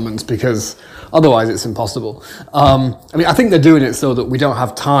developments, because otherwise it's impossible. I think they're doing it so that we don't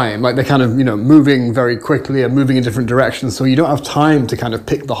have time. Like, they're kind of, moving very quickly and moving in different directions, so you don't have time to kind of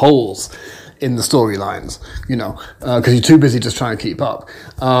pick the holes in the storylines, because you're too busy just trying to keep up.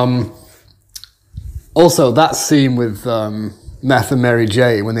 Also, that scene with Meth and Mary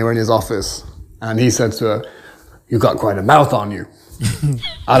J when they were in his office, and he said to her, "You got quite a mouth on you.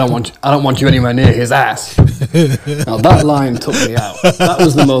 I don't want you anywhere near his ass." Now that line took me out. That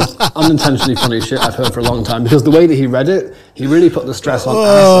was the most unintentionally funny shit I've heard for a long time, because the way that he read it, he really put the stress on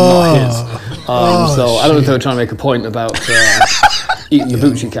ass and not his. So I don't know if they were trying to make a point about eating the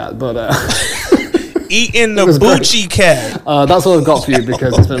Bucci cat, but Eating the Bucci cat. that's all I've got for you,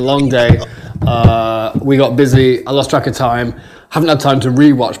 because it's been a long day. We got busy. I lost track of time. Haven't had time to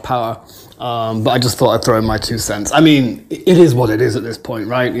rewatch Power. But I just thought I'd throw in my 2 cents. I mean, it is what it is at this point,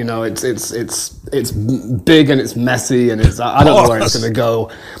 right? It's big and it's messy and I don't know where it's going to go.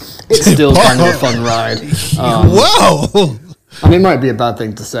 It's still kind of a fun ride. Whoa! I mean, it might be a bad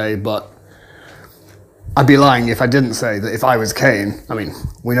thing to say, but I'd be lying if I didn't say that if I was Kane, I mean,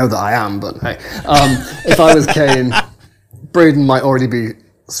 we know that I am, but hey, if I was Kane, Braden might already be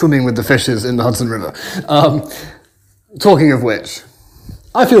swimming with the fishes in the Hudson River. Talking of which,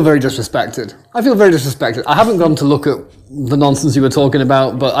 I feel very disrespected. I haven't gone to look at the nonsense you were talking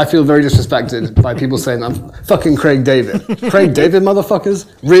about, but I feel very disrespected by people saying I'm fucking Craig David. Craig David, motherfuckers?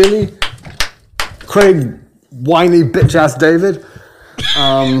 Really? Craig whiny bitch-ass David?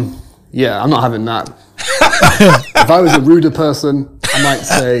 Yeah, I'm not having that. If I was a ruder person, I might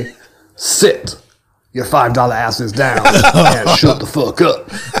say, sit your $5 asses down and shut the fuck up.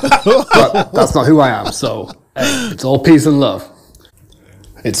 But that's not who I am, so hey, it's all peace and love.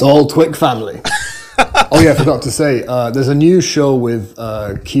 It's all Twick family. Oh yeah, I forgot to say, there's a new show with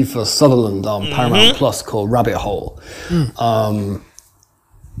Kiefer Sutherland on Paramount Plus called Rabbit Hole.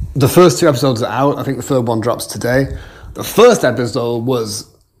 The first 2 episodes are out. I think the third one drops today. The first episode was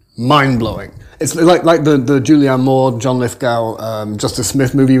mind-blowing. It's like the Julianne Moore, John Lithgow, Justice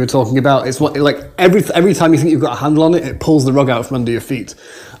Smith movie you were talking about. It's every time you think you've got a handle on it, it pulls the rug out from under your feet.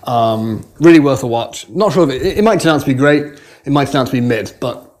 Really worth a watch. Not sure if it might turn out to be great. It might turn out to be mid,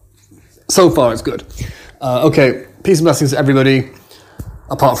 but so far it's good. Okay, peace and blessings to everybody,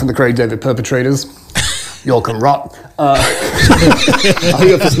 apart from the Craig David perpetrators. Y'all can rot. I'll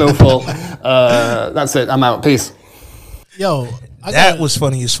hit up for Snowfall. That's it. I'm out. Peace. Yo, That was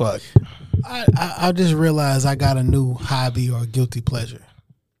funny as fuck. I just realized I got a new hobby or guilty pleasure.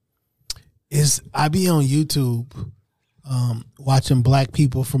 I be on YouTube watching black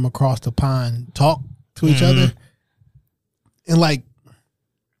people from across the pond talk to each other. And like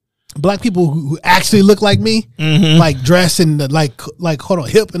black people who actually look like me, like dress and like hold on,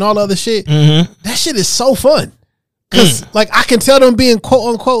 hip and all the other shit. That shit is so fun. Cause like I can tell them being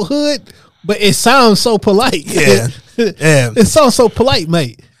quote unquote hood, but it sounds so polite. Yeah. It sounds so polite,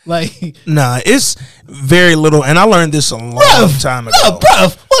 mate. Like, nah, it's very little, and I learned this a long time ago.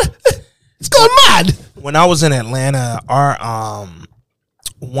 Bruv, what? It's going mad. when I was in Atlanta, our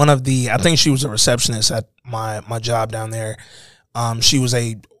one of the, I think she was a receptionist at my job down there. She was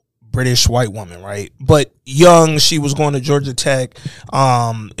a British white woman, right? But young, she was going to Georgia Tech.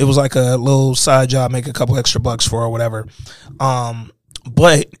 It was like a little side job, make a couple extra bucks for her or whatever.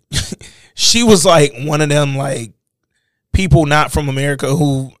 But she was like one of them like people not from America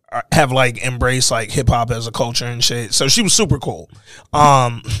who have like embraced like hip hop as a culture and shit. So she was super cool.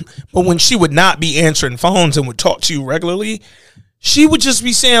 But when she would not be answering phones and would talk to you regularly, she would just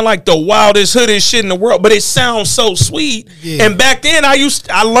be saying like the wildest, hoodest shit in the world, but it sounds so sweet. Yeah. And back then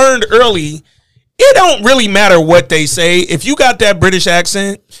I learned early, it don't really matter what they say. If you got that British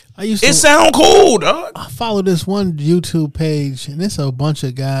accent, it sound cool, dog. I follow this one YouTube page, and it's a bunch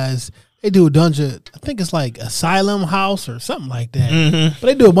of guys. They do a bunch of, I think it's like Asylum House or something like that. Mm-hmm. But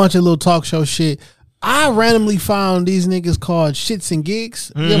they do a bunch of little talk show shit. I randomly found these niggas called Shits and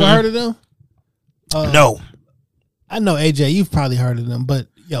Gigs. You ever heard of them? No. I know AJ, you've probably heard of them, but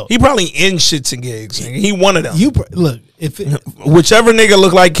yo, he probably in Shits and Gigs. He one of them. Look, whichever nigga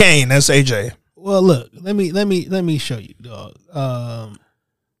look like Kane, that's AJ. Well, look, let me show you, dog.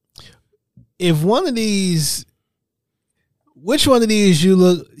 If one of these, which one of these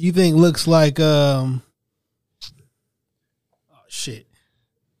you think looks like oh shit.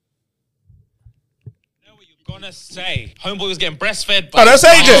 Gonna say homeboy was getting breastfed by that's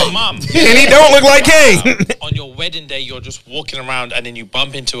AJ mom. And he don't look like Kane. On your wedding day, you're just walking around and then you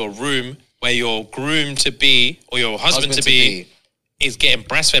bump into a room where your groom to be or your husband to be is getting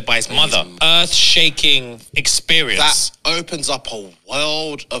breastfed by his mother. Earth-shaking experience. That opens up a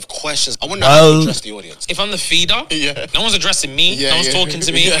world of questions. I wonder how to address the audience. If I'm the feeder, no one's addressing me, no one's talking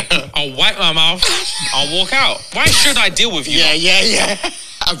to me, I'll wipe my mouth, I'll walk out. Why should I deal with you? Yeah.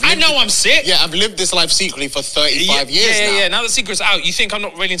 I know I'm sick. Yeah, I've lived this life secretly for 35 years now. Yeah. Now the secret's out. You think I'm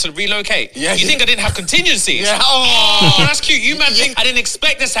not willing to relocate? Yeah. You think I didn't have contingencies? Yeah. Oh, that's cute. You man think I didn't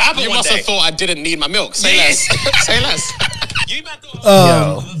expect this to happen You one must day. have thought I didn't need my milk. Say less. Say less. You man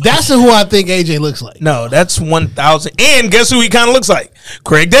thought... That's who I think AJ looks like. No, that's 1,000. And guess who he kind of looks like?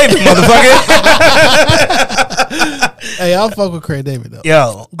 Craig David, motherfucker. Hey, I'll fuck with Craig David though.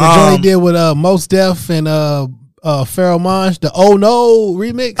 Yo, the joint he did with Mos Def and Pharoah Monch, the Oh No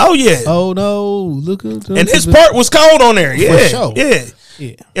remix. Oh yeah. Oh No, look at and his part was cold on there. Yeah, for sure.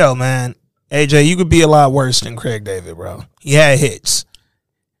 Yeah. Yo, man, AJ, you could be a lot worse than Craig David, bro. He had hits.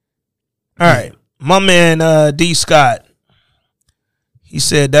 All right, my man D Scott. He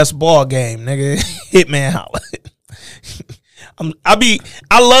said that's ball game, nigga. Hitman holla.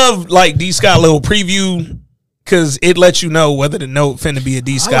 I love like D Scott little preview because it lets you know whether the note finna be a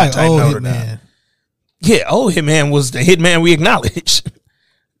D Scott type note or not. Yeah, old Hitman was the Hitman we acknowledge.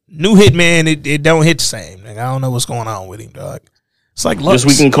 New Hitman, it don't hit the same. Nigga, I don't know what's going on with him, dog. It's like Lux.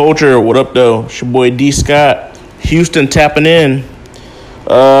 This Week in Culture, what up, though? It's your boy D. Scott. Houston tapping in.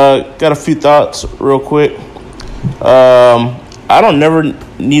 Got a few thoughts real quick. I don't never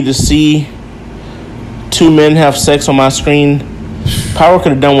need to see two men have sex on my screen. Power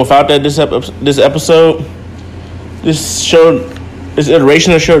could have done without that this episode. This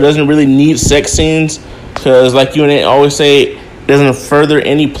iteration of the show doesn't really need sex scenes because, like you and I always say, it doesn't further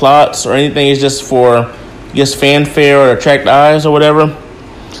any plots or anything. It's just for, fanfare or attract eyes or whatever.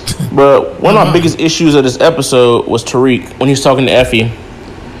 But one of my biggest issues of this episode was Tariq when he's talking to Effie.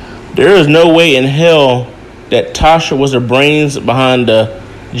 There is no way in hell that Tasha was the brains behind the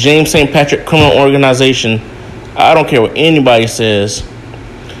James St. Patrick criminal organization. I don't care what anybody says.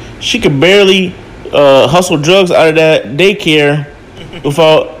 She could barely hustle drugs out of that daycare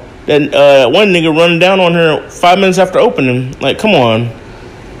without that one nigga running down on her 5 minutes after opening. Like, come on.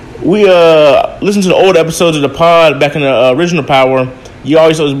 We listened to the old episodes of the pod back in the original Power. You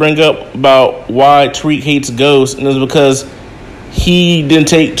always bring up about why Tariq hates Ghost, and it was because he didn't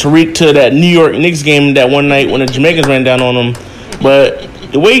take Tariq to that New York Knicks game that one night when the Jamaicans ran down on him. But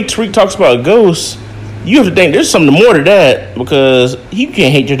the way Tariq talks about Ghost, you have to think there's something more to that, because you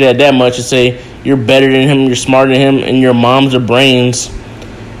can't hate your dad that much and say you're better than him, you're smarter than him, and your mom's are brains.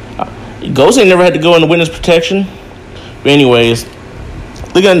 Ghost ain't never had to go into witness protection. But anyways,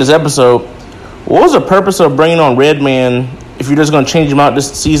 looking at this episode, what was the purpose of bringing on Redman if you're just going to change him out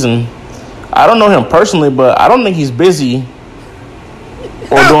this season? I don't know him personally, but I don't think he's busy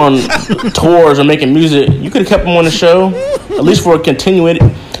or doing tours or making music. You could have kept him on the show, at least for continuity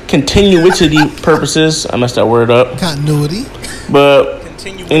purposes. I messed that word up. Continuity. But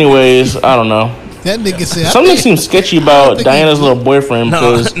anyways, I don't know. That nigga said something seems sketchy about Diana's little boyfriend.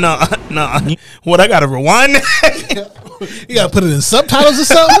 No. What, I gotta rewind? You gotta put it in subtitles or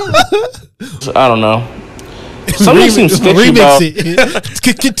something? I don't know. Something seems sketchy about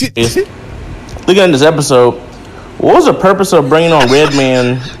it. looking at this episode, what was the purpose of bringing on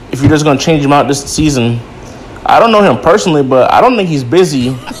Redman if you're just going to change him out this season? I don't know him personally, but I don't think he's busy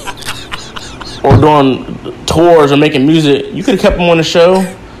or doing tours or making music. You could have kept him on the show,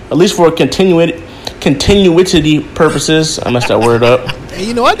 at least for continuity purposes. I messed that word up. And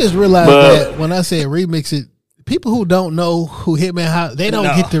you know, I just realized that when I said remix it, people who don't know who Hitman, they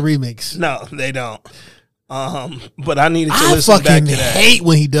don't get the remix. No, they don't. But I needed to listen back to that. I fucking hate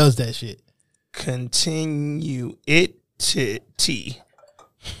when he does that shit. Continue it to T.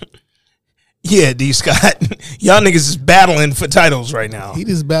 Yeah, D. Scott. Y'all niggas is battling for titles right now. He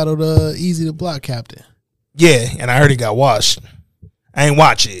just battled Easy to Block Captain. Yeah, and I heard he got washed. I ain't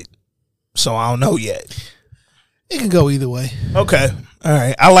watch it, so I don't know yet. It can go either way. Okay. All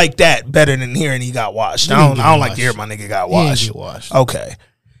right. I like that better than hearing he got washed. I don't like to hear my nigga got washed. He didn't get washed. Okay.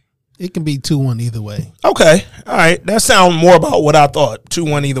 It can be 2-1 either way. Okay. All right. That sounds more about what I thought.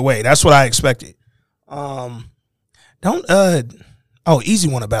 2-1 either way. That's what I expected. Easy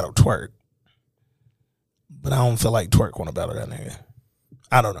want to battle Twerk. But I don't feel like Twerk want to battle that nigga.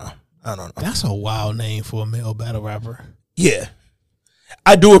 I don't know. That's a wild name for a male battle rapper. Yeah.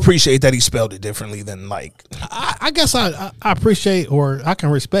 I do appreciate that he spelled it differently than like. I guess I appreciate, or I can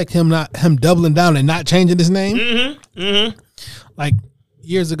respect him doubling down and not changing his name. Mm-hmm. Mm-hmm. Like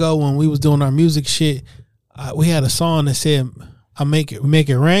years ago when we was doing our music shit, we had a song that said "I make it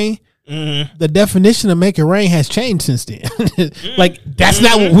rain." Mm-hmm. The definition of "make it rain" has changed since then. Like that's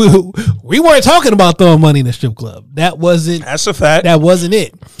not what we weren't talking about throwing money in a strip club. That wasn't. That's a fact. That wasn't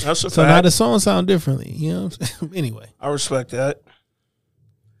it. That's a fact. So now the song sound differently. You know. What I'm saying? Anyway, I respect that.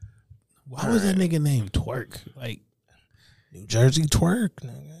 Why was that nigga named Twerk? Like New Jersey Twerk,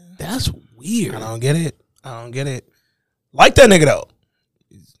 nigga. That's weird. I don't get it. Like that nigga though.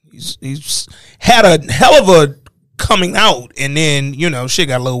 He's had a hell of a coming out, and then shit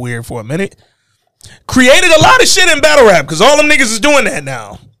got a little weird for a minute. Created a lot of shit in battle rap because all them niggas is doing that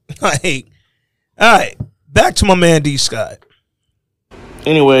now. Like, all right, back to my man D. Scott.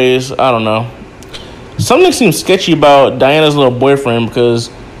 Anyways, I don't know. Something seems sketchy about Diana's little boyfriend because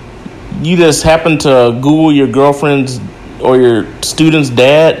you just happen to Google your girlfriend's or your student's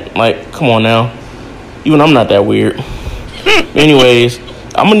dad. Like, come on now. Even I'm not that weird. Anyways,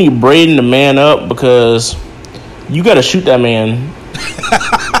 I'm going to need Braden to man up because you got to shoot that man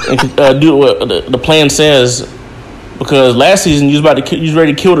and do what the plan says. Because last season you was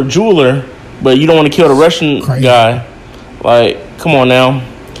ready to kill the jeweler, but you don't want to kill the Russian guy. Like, come on now.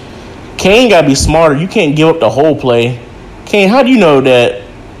 Kane got to be smarter. You can't give up the whole play. Kane, how do you know that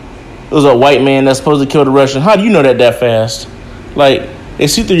it was a white man that's supposed to kill the Russian? How do you know that fast? Like, they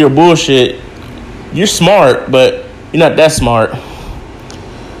see through your bullshit. You're smart, but you're not that smart.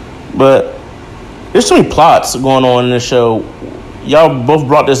 But there's so many plots going on in this show. Y'all both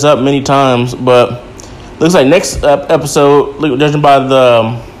brought this up many times, but looks like next episode, judging by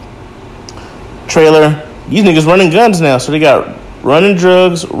the trailer, these niggas running guns now. So they got running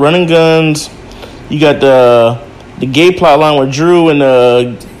drugs, running guns. You got the gay plot line with Drew and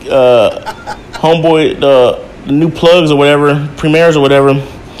the homeboy, the new plugs or whatever, premieres or whatever.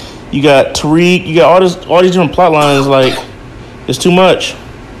 You got Tariq. You got all these different plot lines. Like, it's too much.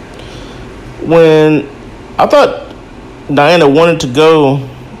 When I thought Diana wanted to go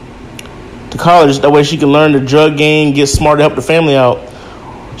to college, that way she can learn the drug game, get smart to help the family out.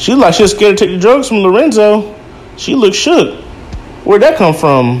 She looked like she was scared to take the drugs from Lorenzo. She looked shook. Where'd that come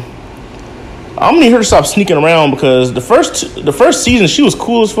from? I'm gonna need her to stop sneaking around because the first season she was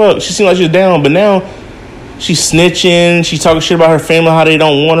cool as fuck. She seemed like she was down, but now she's snitching. She's talking shit about her family, how they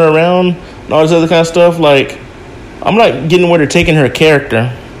don't want her around, and all this other kind of stuff. Like, I'm not getting where they're taking her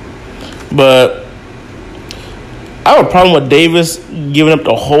character. But I have a problem with Davis giving up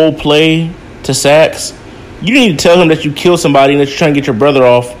the whole play to Sax. You need to tell him that you killed somebody and that you're trying to get your brother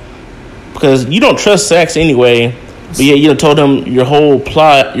off because you don't trust Sax anyway. But yeah, you told him your whole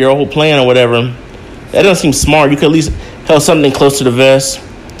plot, your whole plan or whatever. That doesn't seem smart. You could at least have something close to the vest.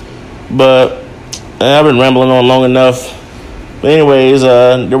 But I've been rambling on long enough. But anyways,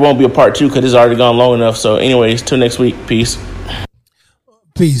 there won't be a part 2 because it's already gone long enough. So anyways, till next week. Peace.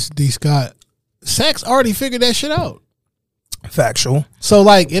 Peace, D. Scott. Sax already figured that shit out. Factual. So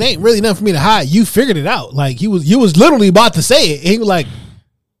like, it ain't really nothing for me to hide. You figured it out. Like you was literally about to say it. And he was like,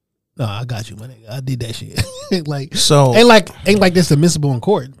 "No, I got you, my nigga. I did that shit." Like, so ain't like this admissible in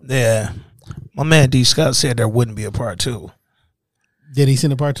court. Yeah, my man D. Scott said there wouldn't be a part 2. Did he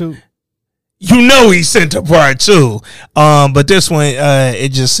send a part 2? You know he sent a part 2. But this one,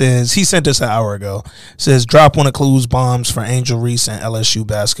 it just says, he sent this an hour ago. It says, drop one of Clues bombs for Angel Reese and LSU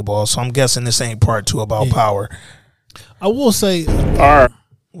basketball. So I'm guessing this ain't part 2 about power. I will say,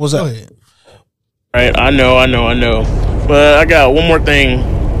 what's that? Go ahead. Right, I know. But I got one more thing.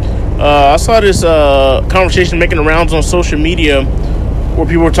 I saw this conversation making the rounds on social media where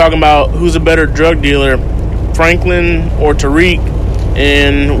people were talking about who's a better drug dealer, Franklin or Tariq.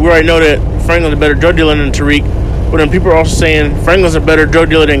 And we already know that Franklin's a better drug dealer than Tariq. But then people are also saying Franklin's a better drug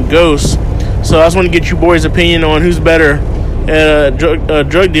dealer than Ghost. So I just want to get you boys' opinion on who's better at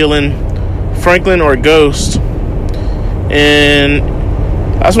drug dealing, Franklin or Ghost. And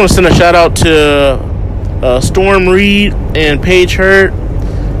I just want to send a shout out to Storm Reed and Paige Hurt.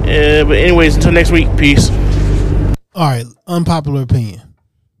 But anyways, until next week, peace. All right, unpopular opinion.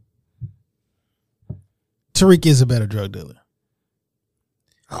 Tariq is a better drug dealer.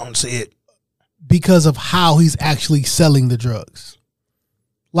 I don't see it. Because of how he's actually selling the drugs.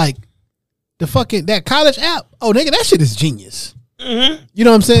 Like, that college app, oh, nigga, that shit is genius. Mm-hmm. You know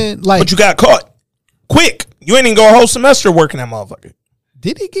what I'm saying? Like, but you got caught quick. You ain't even go a whole semester working that motherfucker.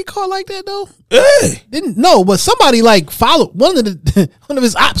 Did he get caught like that though? Hey. Didn't no, but somebody like followed one of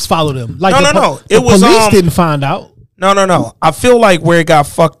his ops followed him. Like no. It was police didn't find out. No. I feel like where it got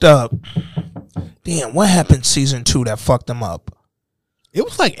fucked up. Damn, what happened season 2 that fucked him up? It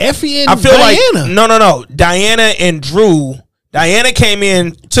was like Effie and I feel Diana. Like no. Diana and Drew. Diana came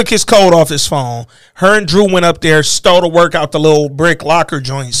in, took his code off his phone. Her and Drew went up there, stole to work out the little brick locker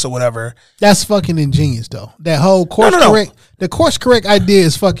joints or whatever. That's fucking ingenious, though. That whole course correct. The course correct idea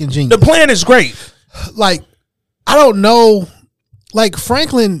is fucking genius. The plan is great. Like, I don't know. Like,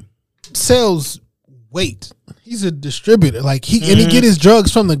 Franklin sells weight. He's a distributor. Like, and he get his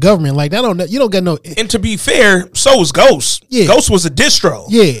drugs from the government. Like, you don't get no. And to be fair, so was Ghost. Yeah. Ghost was a distro.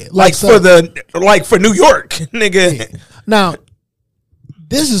 Yeah. For New York, nigga. Yeah. Now,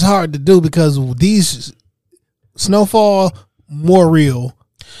 this is hard to do because these Snowfall more real,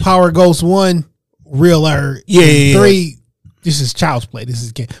 Power Ghost 1 realer, 3 this is child's play. This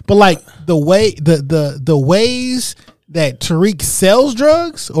is game. But like the way the ways that Tariq sells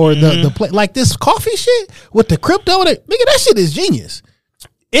drugs or the play, like this coffee shit with the crypto, nigga, that shit is genius.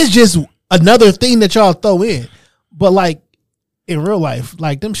 It's just another thing that y'all throw in, but like in real life,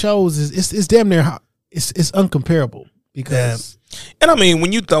 like them shows it's damn near it's uncomparable. Because and I mean,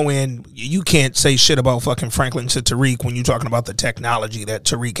 when you throw in, you can't say shit about fucking Franklin to Tariq when you're talking about the technology that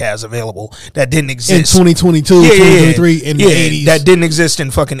Tariq has available that didn't exist in 2022, 2023, in the 80s. That didn't exist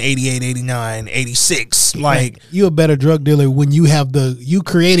in fucking 88, 89, 86. Like, you a better drug dealer when you have you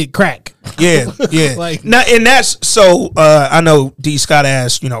created crack. Yeah. Like, now, and that's so. I know D. Scott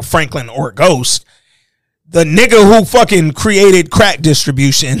asked, Franklin or Ghost, the nigga who fucking created crack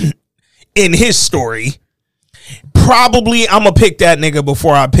distribution in his story. Probably I'm gonna pick that nigga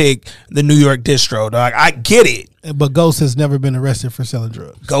before I pick the New York distro, dog. I get it. But Ghost has never been arrested for selling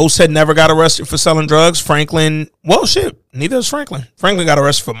drugs. Ghost had never got arrested for selling drugs. Franklin, well, shit, neither is Franklin. Franklin got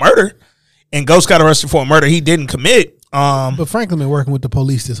arrested for murder, and Ghost got arrested for a murder he didn't commit. But Franklin been working with the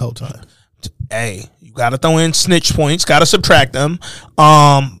police this whole time. Hey, you gotta throw in snitch points, gotta subtract them.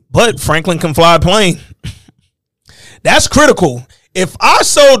 But Franklin can fly a plane. That's critical. If I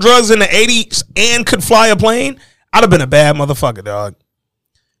sold drugs in the 80s and could fly a plane, I'd have been a bad motherfucker, dog.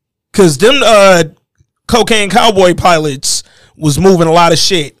 Because them cocaine cowboy pilots was moving a lot of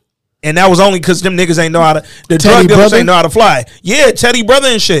shit. And that was only because them niggas ain't know how to, the drug dealers ain't know how to fly. Yeah, Teddy brother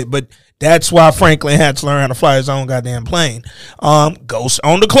and shit. But that's why Franklin had to learn how to fly his own goddamn plane. Ghost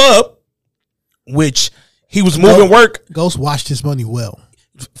owned the club, which he was moving work. Ghost watched his money well.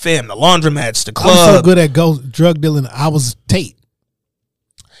 Fam, the laundromats, the club. I'm so good at drug dealing. I was Tate.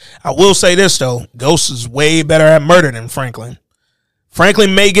 I will say this, though. Ghost is way better at murder than Franklin.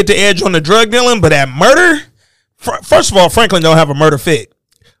 Franklin may get the edge on the drug dealing, but at murder, first of all, Franklin don't have a murder fit.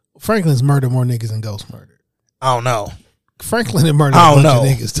 Franklin's murdered more niggas than Ghost murdered. I don't know. Franklin and murdered a bunch of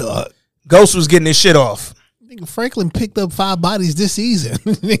niggas, dog. Ghost was getting his shit off. Franklin picked up 5 bodies this season.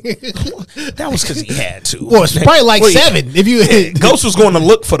 That was because he had to. Well, it's probably like 7. If you Ghost was going to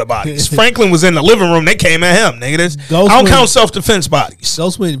look for the bodies. Franklin was in the living room. They came at him, nigga. I don't count self-defense bodies.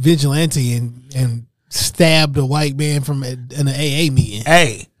 Ghost went vigilante and stabbed a white man in an AA meeting.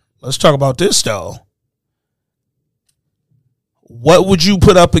 Hey, let's talk about this, though. What would you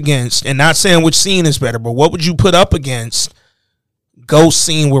put up against, and not saying which scene is better, but what would you put up against Ghost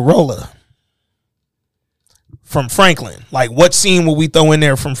scene with Rolla? From Franklin. Like, what scene will we throw in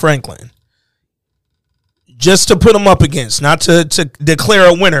there from Franklin? Just to put them up against, not to declare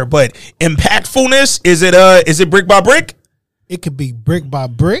a winner, but impactfulness, is it brick by brick? It could be brick by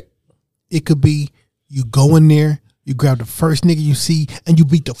brick. It could be you go in there, you grab the first nigga you see, and you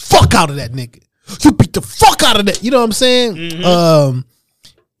beat the fuck out of that nigga. You beat the fuck out of that. You know what I'm saying? Mm-hmm.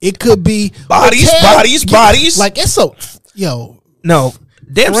 It could be bodies. Like, it's so, yo. No.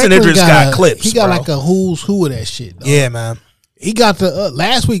 Damson Idris got clips. He got bro. like a who's who of that shit. Dog. Yeah, man. He got the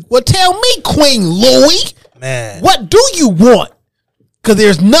last week. Well, tell me, Queen Louie, man, what do you want? Because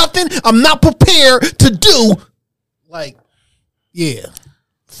there's nothing I'm not prepared to do. Like, yeah,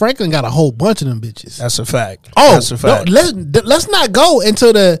 Franklin got a whole bunch of them bitches. That's a fact. Oh, that's a fact. No, let's not go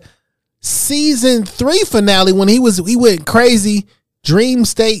into the season 3 finale when he went crazy. Dream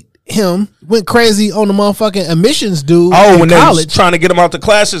State went crazy on the motherfucking admissions dude. Oh, when college. they was trying to get him out the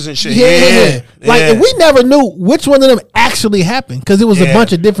classes and shit. Yeah. Like, and we never knew which one of them actually happened because it was a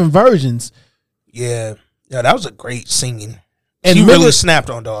bunch of different versions. Yeah, that was a great singing. And he really snapped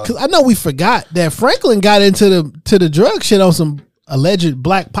on dog. Cause I know we forgot that Franklin got into the drug shit on some alleged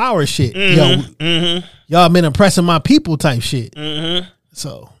Black Power shit. Y'all been oppressing my people type shit.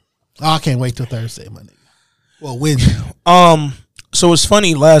 So I can't wait till Thursday, my nigga. Well, Wednesday. So it's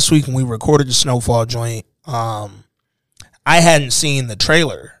funny. Last week when we recorded the Snowfall joint, I hadn't seen the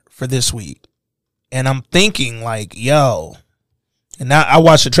trailer for this week, and I'm thinking like, yo. And now I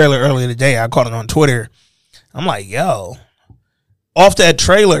watched the trailer earlier today. I caught it on Twitter. I'm like, yo. Off that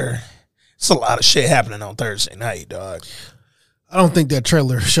trailer, it's a lot of shit happening on Thursday night, dog. I don't think that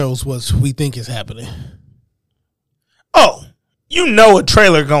trailer shows what we think is happening. Oh, you know a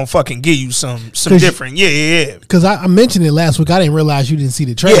trailer gonna fucking give you some different. Yeah. Because I mentioned it last week. I didn't realize you didn't see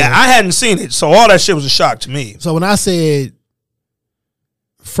the trailer. Yeah, I hadn't seen it, so all that shit was a shock to me. So when I said,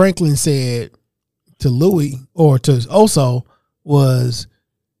 Franklin said to Louis or to Oso was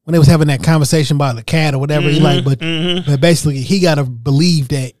when they was having that conversation about the cat or whatever. He like, but basically he got to believe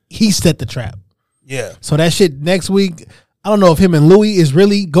that he set the trap. Yeah. So that shit next week, I don't know if him and Louis is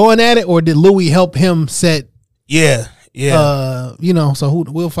really going at it or did Louis help him set. Yeah. So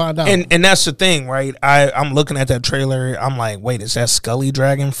we'll find out. And that's the thing, right? I'm looking at that trailer. I'm like, wait, is that Scully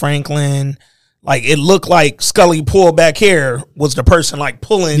dragging Franklin? Like, it looked like Scully pulled back hair was the person like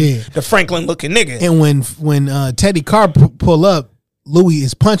pulling the Franklin looking nigga. And when Teddy Carr pull up, Louis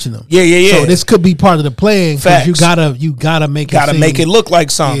is punching him. Yeah. So this could be part of the plan because you gotta make it look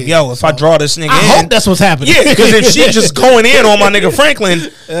like something. Yeah, if I draw this nigga I hope that's what's happening. Yeah, because if she just going in on my nigga Franklin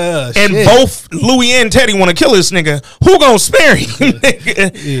and both Louis and Teddy want to kill this nigga, who gonna spare him?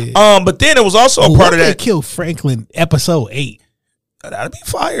 But then it was also a part of that. They kill Franklin episode 8. That'd be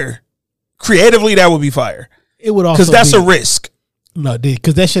fire. Creatively, that would be fire. It would also because that's a risk. No,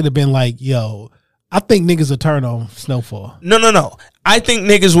 because that should have been like, yo. I think niggas will turn on Snowfall. No. I think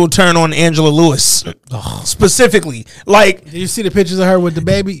niggas will turn on Angela Lewis specifically. Like, did you see the pictures of her with the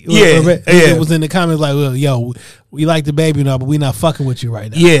baby? Yeah. It was in the comments like, well, yo, we like the baby now, but we not fucking with you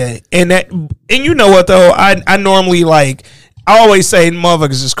right now. Yeah, and you know what though? I normally like. I always say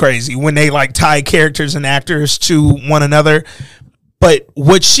motherfuckers is crazy when they like tie characters and actors to one another. But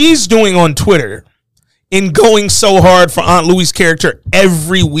what she's doing on Twitter in going so hard for Aunt Louie's character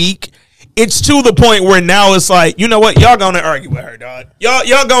every week. It's to the point where now it's like, you know what? Y'all gonna argue with her, dog.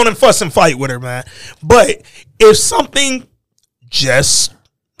 Y'all gonna fuss and fight with her, man. But if something, just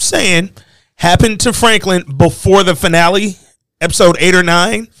saying, happened to Franklin before the finale, episode 8 or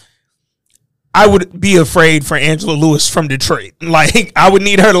 9, I would be afraid for Angela Lewis from Detroit. Like, I would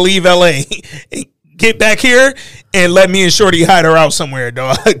need her to leave LA, get back here, and let me and Shorty hide her out somewhere,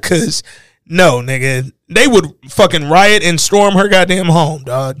 dog. Because, no, nigga, they would fucking riot and storm her goddamn home,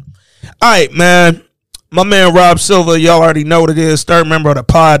 dog. All right, man. My man Rob Silva, y'all already know what it is. Third member of the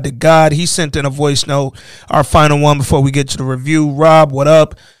pod, The God. He sent in a voice note, our final one before we get to the review. Rob, what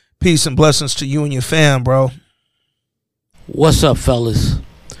up? Peace and blessings to you and your fam, bro. What's up, fellas?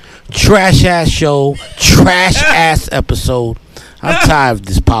 Trash ass show, trash ass episode. I'm tired of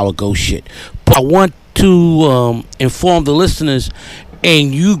this Power Go shit. But I want to inform the listeners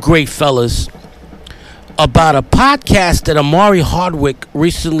and you great fellas about a podcast that Amari Hardwick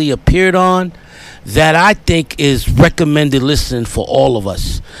recently appeared on that I think is recommended listening for all of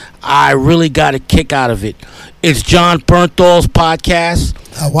us. I really got a kick out of it. It's John Bernthal's podcast.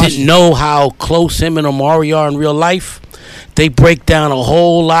 Didn't know how close him and Amari are in real life. They break down a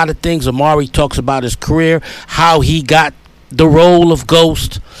whole lot of things. Amari talks about his career, how he got the role of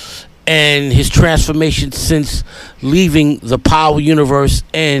Ghost, and his transformation since leaving the Power universe,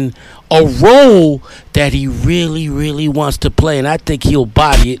 and a role that he really, really wants to play, and I think he'll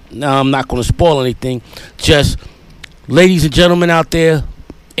body it. Now, I'm not going to spoil anything. Just, ladies and gentlemen out there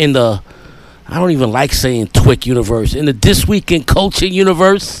in the, I don't even like saying Twick universe, in the This Week in Culture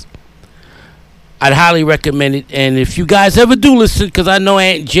universe, I'd highly recommend it. And if you guys ever do listen, because I know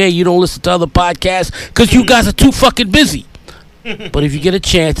Aunt Jay, you don't listen to other podcasts because you guys are too fucking busy. But if you get a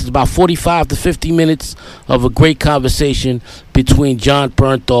chance, it's about 45 to 50 minutes of a great conversation between John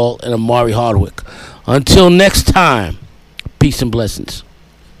Bernthal and Amari Hardwick. Until next time, peace and blessings.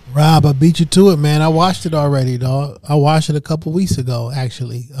 Rob, I beat you to it, man. I watched it already, dog. I watched it a couple weeks ago,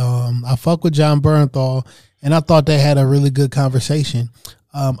 actually. I fuck with John Bernthal, and I thought they had a really good conversation.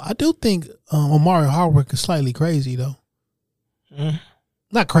 I do think Omari Hardwick is slightly crazy, though.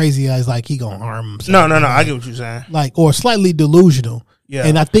 Not crazy as like he gonna harm himself. No. I get what you're saying. Like, or slightly delusional. Yeah.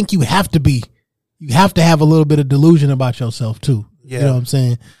 And I think you have to have a little bit of delusion about yourself too. Yeah. You know what I'm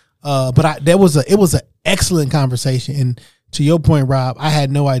saying? But it was an excellent conversation. And to your point, Rob, I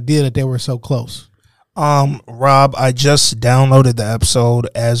had no idea that they were so close. Rob, I just downloaded the episode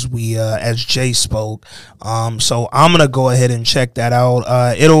as Jay spoke. So I'm gonna go ahead and check that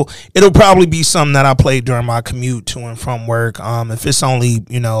out. It'll probably be something that I play during my commute to and from work. If it's only,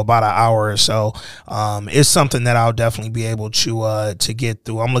 about an hour or so, it's something that I'll definitely be able to get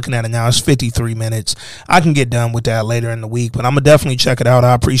through. I'm looking at it now. It's 53 minutes. I can get done with that later in the week, but I'm gonna definitely check it out.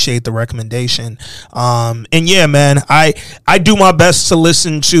 I appreciate the recommendation. And yeah, man, I do my best to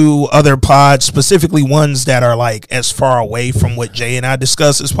listen to other pods, specifically ones that are like as far away from what Jay and I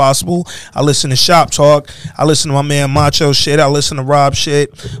discuss as possible. I listen to Shop Talk. I listen to my man Macho shit. I listen to Rob shit.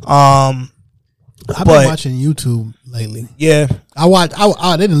 I've been watching YouTube lately. Yeah, I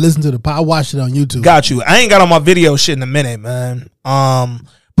didn't listen to the pod. I watched it on YouTube. Got you. I ain't got on my video shit in a minute, man.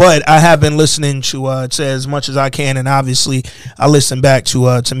 But I have been listening to as much as I can, and obviously I listen back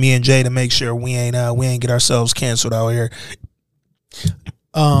to me and Jay to make sure we ain't get ourselves canceled out here.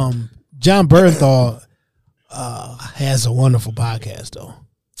 John Bernthal has a wonderful podcast, though.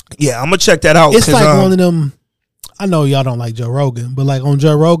 Yeah, I'm gonna check that out. It's like one of them. I know y'all don't like Joe Rogan, but like on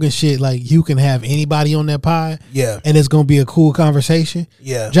Joe Rogan shit, like you can have anybody on that pod, yeah, and it's gonna be a cool conversation.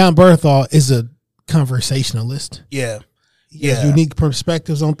 Yeah, John Bernthal is a conversationalist. Yeah, he has unique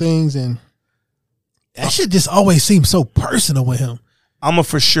perspectives on things, and that shit just always seems so personal with him. I'm gonna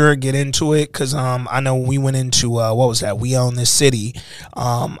for sure get into it because I know when we went into what was that? We Own This City.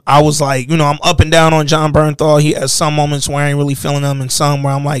 I was like, I'm up and down on John Bernthal. He has some moments where I ain't really feeling him, and some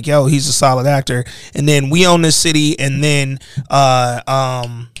where I'm like, yo, he's a solid actor. And then We Own This City, and then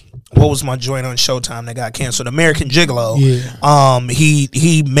what was my joint on Showtime that got canceled? American Gigolo. Yeah.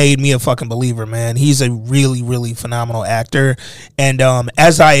 He made me a fucking believer, man. He's a really, really phenomenal actor. And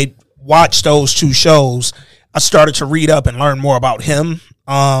as I watched those two shows, I started to read up and learn more about him.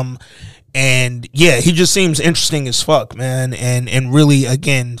 And yeah, he just seems interesting as fuck, man. And really,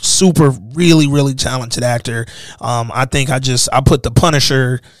 again, super, really, really talented actor. I think I put the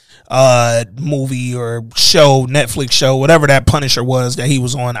Punisher movie or show, Netflix show, whatever that Punisher was that he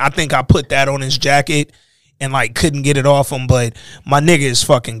was on. I think I put that on his jacket and like couldn't get it off him, but my nigga is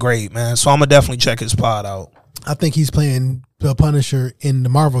fucking great, man. So I'm gonna definitely check his pod out. I think he's playing the Punisher in the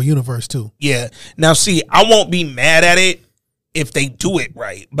Marvel universe too. Yeah. Now, see, I won't be mad at it if they do it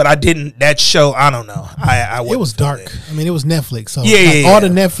right, but I didn't. That show, I don't know. It was dark. I mean, it was Netflix, so yeah, all the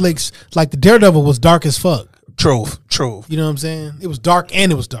Netflix, like the Daredevil was dark as fuck. True. You know what I'm saying? It was dark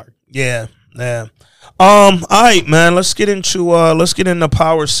and it was dark. Yeah. All right, man. Let's get into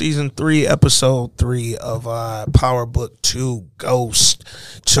Power Season 3, Episode 3 of Power Book 2, Ghost,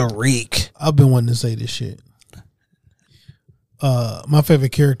 Tariq. I've been wanting to say this shit. My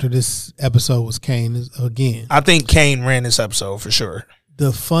favorite character this episode was Kane again. I think Kane ran this episode for sure.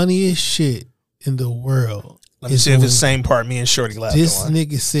 The funniest shit in the world. Let me see if it's the same part me and Shorty laughed on. This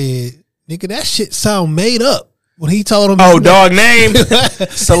nigga said, nigga, that shit sound made up. When he told him, dog name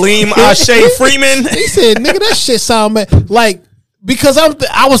Salim Ashe Freeman. He said, nigga, that shit sound made like, because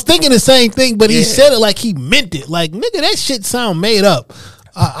I was thinking the same thing, but he said it like he meant it. Like, nigga, that shit sound made up.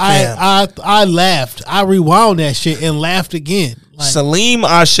 I laughed. I rewound that shit and laughed again. Like, Salim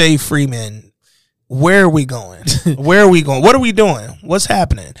Ashe Freeman. Where are we going? Where are we going? What are we doing? What's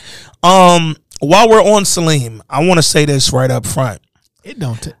happening? While we're on Salim, I want to say this right up front.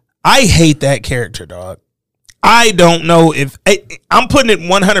 I hate that character, dog. I don't know if I'm putting it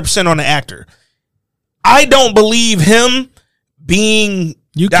 100% on the actor. I don't believe him being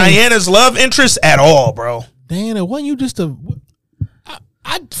Diana's love interest at all, bro. Diana, wasn't you just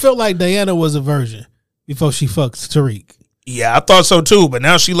I felt like Diana was a virgin before she fucks Tariq. Yeah, I thought so too, but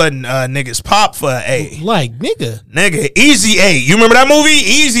now she letting niggas pop for A. Like, nigga, Easy A. You remember that movie?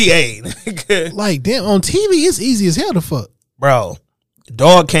 Easy A. Like, damn, on TV, it's easy as hell to fuck. Bro,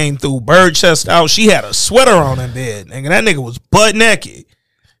 dog came through, bird chest out. She had a sweater on in bed. Nigga, that nigga was butt naked.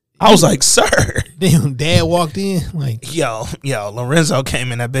 I was like, sir. Damn, dad walked in. Like, yo, Lorenzo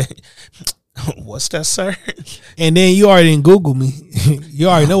came in that bed. What's that, sir? And then you already didn't Google me. You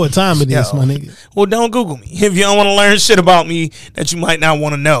already know what time it is, my nigga. Well, don't Google me. If you don't want to learn shit about me that you might not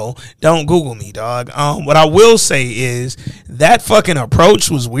want to know, don't Google me, dog. What I will say is that fucking approach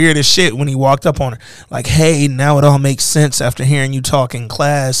was weird as shit when he walked up on her. Like, hey, now it all makes sense after hearing you talk in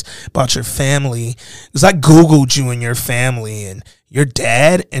class about your family. Because I Googled you and your family and your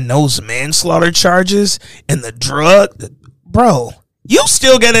dad and those manslaughter charges and the drug. Bro, you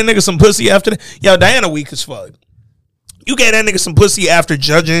still get that nigga some pussy after that? Yo, Diana weak as fuck. You gave that nigga some pussy after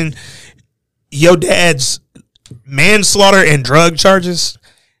judging your dad's manslaughter and drug charges?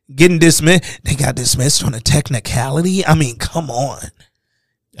 Getting dismissed. They got dismissed on a technicality? I mean, come on.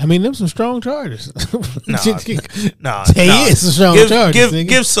 I mean, them some strong charges. No. He is some strong charges.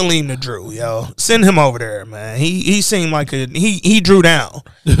 Give Salim to Drew, yo. Send him over there, man. He seemed like he drew down.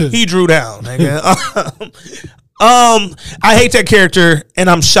 He drew down, nigga. I hate that character, and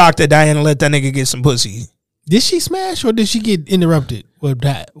I'm shocked that Diana let that nigga get some pussy. Did she smash or did she get interrupted with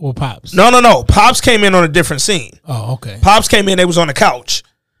that or Pops? No. Pops came in on a different scene. Oh, okay. Pops came in, they was on the couch.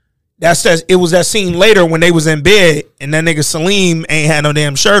 It was that scene later when they was in bed and that nigga Salim ain't had no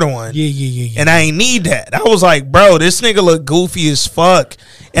damn shirt on. Yeah. And I ain't need that. I was like, bro, this nigga look goofy as fuck.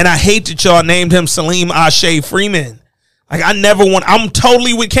 And I hate that y'all named him Salim Ashe Freeman. Like, I'm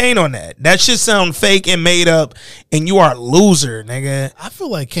totally with Kane on that. That shit sound fake and made up, and you are a loser, nigga. I feel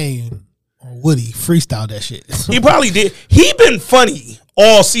like Kane or Woody freestyled that shit. He probably did. He been funny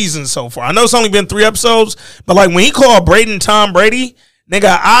all season so far. I know it's only been 3 episodes, but like when he called Braden Tom Brady,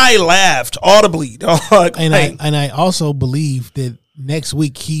 nigga, I laughed audibly, dog. And I also believe that next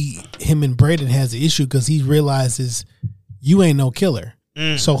week him and Braden has an issue because he realizes you ain't no killer.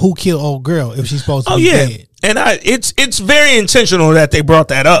 So who killed old girl if she's supposed to be dead? And it's very intentional that they brought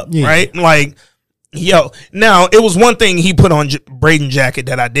that up, right? Like, yo, now it was one thing he put on Braden jacket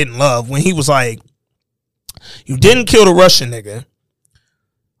that I didn't love when he was like, you didn't kill the Russian nigga.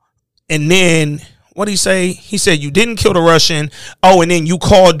 And then what'd he say? He said, you didn't kill the Russian. Oh, and then you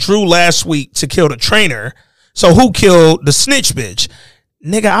called Drew last week to kill the trainer. So who killed the snitch bitch?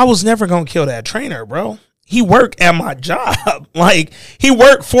 Nigga, I was never going to kill that trainer, bro. He worked at my job. Like, he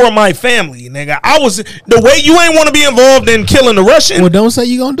worked for my family, nigga. The way you ain't want to be involved in killing the Russian. Well, don't say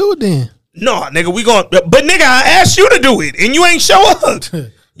you going to do it then. No, nigga, but nigga, I asked you to do it, and you ain't show up.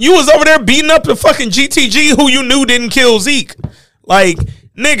 You was over there beating up the fucking GTG who you knew didn't kill Zeke. Like,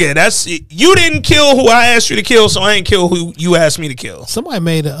 nigga, you didn't kill who I asked you to kill, so I ain't kill who you asked me to kill. Somebody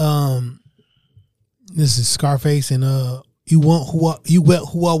made this is Scarface and you want who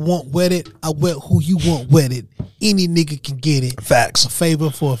I want wedded, I wet who you want wedded. Any nigga can get it. Facts. A favor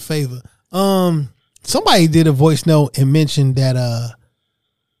for a favor. Somebody did a voice note and mentioned that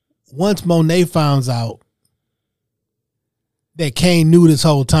once Monet finds out that Kane knew this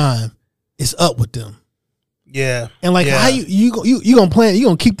whole time, it's up with them. Yeah. And like, how you gonna plan? You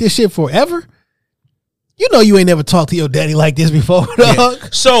gonna keep this shit forever? You know you ain't never talked to your daddy like this before, dog. Yeah.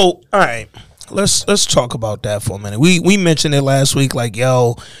 So, all right. Let's talk about that for a minute. We mentioned it last week, like,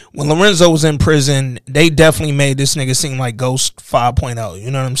 yo, when Lorenzo was in prison, they definitely made this nigga seem like Ghost 5.0.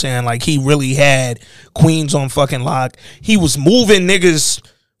 You know what I'm saying? Like, he really had Queens on fucking lock. He was moving niggas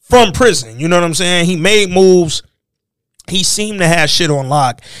from prison. You know what I'm saying? He made moves. He seemed to have shit on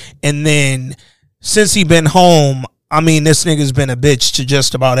lock. And then since he been home, I mean, this nigga's been a bitch to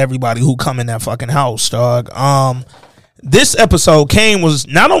just about everybody who come in that fucking house, dog. This episode, Kane was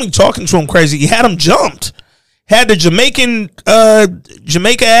not only talking to him crazy, he had him jumped. Had the Jamaica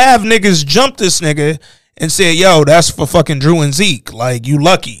Ave niggas jump this nigga and said, yo, that's for fucking Drew and Zeke. Like, you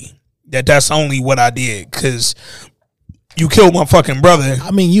lucky that's only what I did because you killed my fucking brother. I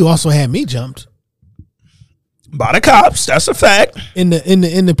mean, you also had me jumped. By the cops, that's a fact. In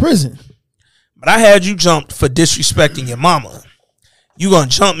the prison. But I had you jumped for disrespecting your mama. You gonna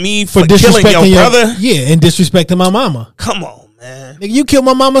jump me for killing your brother? Yeah, and disrespecting my mama. Come on, man. Nigga, you killed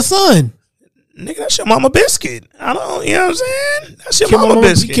my mama's son. Nigga, that's your mama biscuit. You know what I'm saying? That's your mama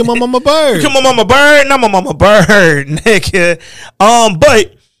biscuit. You killed my mama bird. You killed my mama bird, not my mama bird, nigga.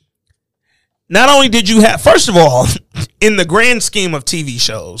 But not only did you have, first of all, in the grand scheme of TV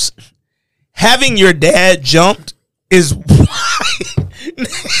shows, having your dad jumped is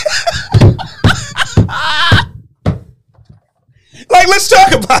like, let's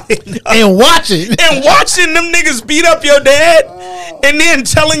talk about it. And watching them niggas beat up your dad and then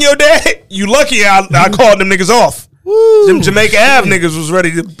telling your dad, you lucky I called them niggas off. Woo, them Jamaica Ave niggas was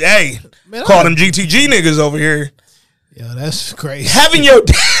ready to, call them GTG niggas over here. Yo, that's crazy. Having your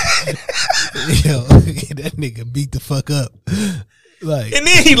dad. Yo, that nigga beat the fuck up. Like, and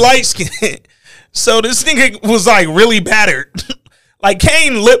then he light skinned. So this nigga was like really battered. Like,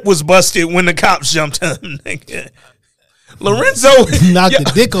 Kane lip was busted when the cops jumped him. Nigga. Lorenzo knocked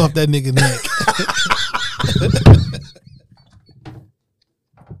the dick off that nigga neck.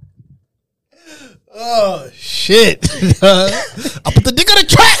 Oh shit! I put the dick on the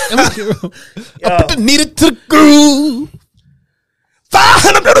track. I put the needle to the groove.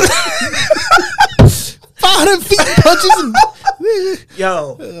 500 feet punches.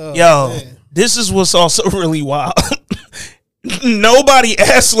 Yo, man. This is what's also really wild. Nobody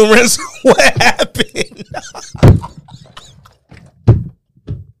asked Lorenzo what happened.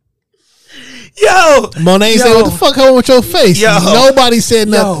 Yo, Monet said, "What the fuck happened with your face?" Yo, nobody said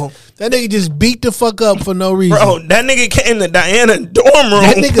nothing. That nigga just beat the fuck up for no reason. Bro, that nigga came to Diana dorm room.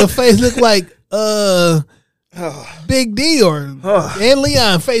 That nigga face looked like Big D or and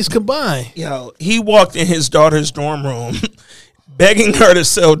Leon face combined. Yo, he walked in his daughter's dorm room begging her to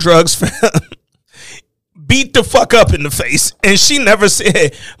sell drugs for him. Beat the fuck up in the face. And she never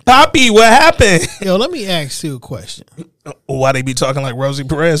said, Poppy, what happened? Yo, let me ask you a question. Why they be talking like Rosie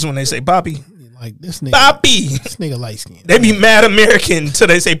Perez when they say Poppy? Like this nigga. Poppy. This nigga light skinned. They be mad American until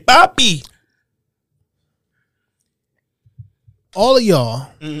they say Poppy. All of y'all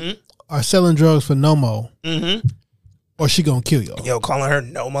are selling drugs for Nomo. Or she gonna kill y'all. Yo, calling her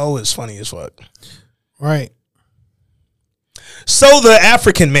Nomo is funny as fuck. Right. So the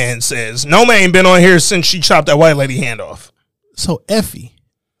African man says, Noma ain't been on here since she chopped that white lady hand off. So, Effie,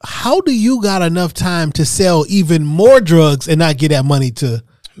 how do you got enough time to sell even more drugs and not get that money to...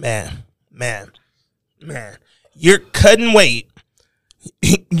 Man. You're cutting weight.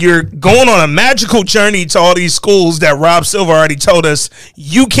 You're going on a magical journey to all these schools that Rob Silver already told us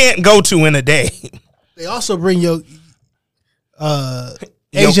you can't go to in a day. They also bring your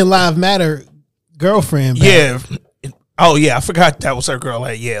Asian Lives Matter girlfriend back. Yeah. Oh, yeah, I forgot that was her girl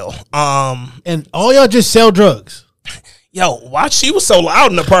at Yale. And all y'all just sell drugs. Yo, why she was so loud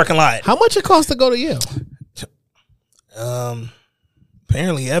in the parking lot? How much it cost to go to Yale?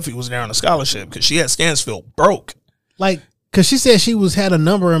 Apparently Effie was there on a scholarship because she had Stansfield broke. Like, because she said she had a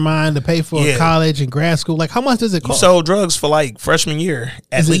number in mind to pay for college and grad school. Like, how much does it cost? You sold drugs for like freshman year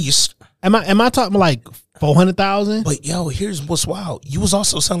at least. Am I talking like 400,000? But yo, here's what's wild. You was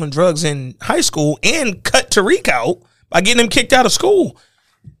also selling drugs in high school and cut Tariq out by getting him kicked out of school.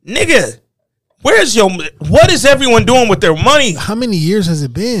 Nigga, what is everyone doing with their money? How many years has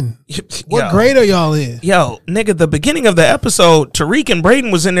it been? What grade are y'all in? Yo, nigga, the beginning of the episode, Tariq and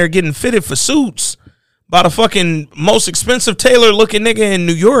Braden was in there getting fitted for suits by the fucking most expensive tailor looking nigga in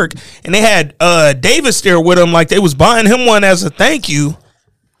New York. And they had Davis there with him like they was buying him one as a thank you.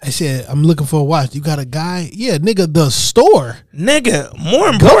 I said, I'm looking for a watch. You got a guy? Yeah, nigga, the store. Nigga, more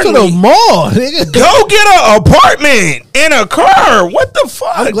importantly. Go to the mall, nigga. Go get an apartment and a car. What the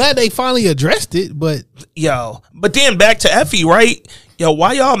fuck? I'm glad they finally addressed it, but. Yo, but then back to Effie, right? Yo,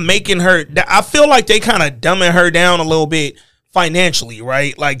 why y'all making her. I feel like they kind of dumbing her down a little bit financially,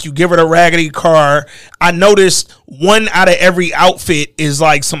 right? Like you give her the raggedy car. I noticed one out of every outfit is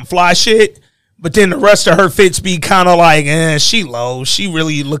like some fly shit. But then the rest of her fits be kind of like, she low. She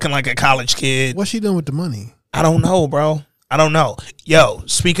really looking like a college kid. What's she doing with the money? I don't know, bro. I don't know. Yo,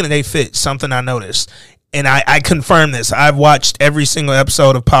 speaking of they fit, something I noticed, and I confirm this. I've watched every single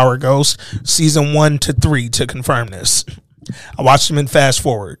episode of Power Ghost, season 1 to 3, to confirm this. I watched them in fast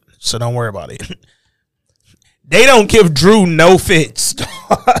forward, so don't worry about it. They don't give Drew no fits.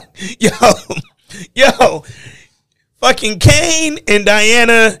 Yo, fucking Kane and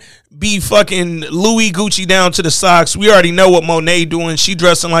Diana be fucking Louis Gucci down to the socks. We already know what Monet doing. She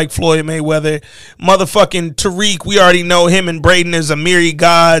dressing like Floyd Mayweather. Motherfucking Tariq, we already know him and Braden is Amiri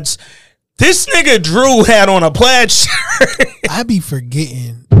gods. This nigga Drew had on a plaid shirt. I be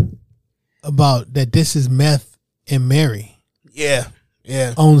forgetting about that this is Meth and Mary. Yeah.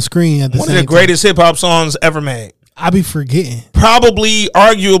 On screen at the one same of the greatest hip hop songs ever made. I be forgetting. Probably,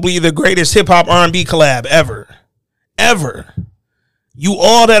 arguably, the greatest hip hop R&B collab ever. You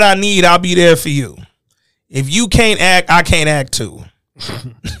all that I need, I'll be there for you. If you can't act, I can't act too.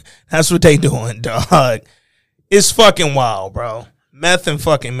 That's what they doing, dog. It's fucking wild, bro. Meth and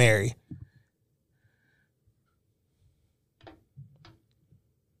fucking Mary.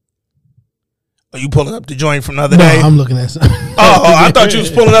 Are you pulling up the joint from the other day? I'm looking at something. I thought you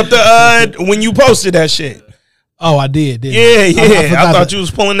was pulling up the when you posted that shit. Oh, I did. Yeah. I thought you was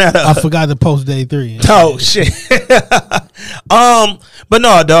pulling that up. I forgot to post day 3. Oh shit. But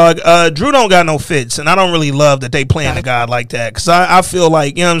no, dog. Drew don't got no fits, and I don't really love that they playing a god like that because I feel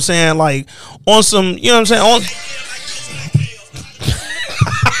like, you know what I'm saying, like on some, you know what I'm saying,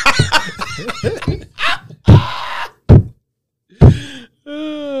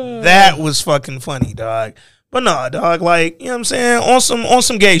 That was fucking funny, dog. But nah, dog, like, you know what I'm saying? On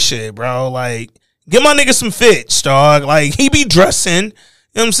some gay shit, bro. Like, give my nigga some fits, dog. Like, he be dressing. You know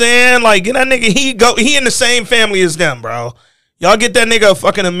what I'm saying? Like, get that nigga, he in the same family as them, bro. Y'all get that nigga a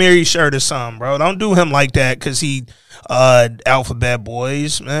fucking Amiri shirt or something, bro. Don't do him like that because he Alphabet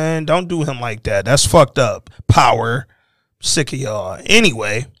Boys, man. Don't do him like that. That's fucked up. Power. Sick of y'all.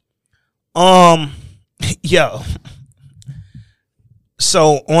 Anyway, yo.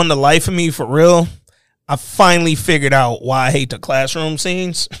 So, on the life of me, for real, I finally figured out why I hate the classroom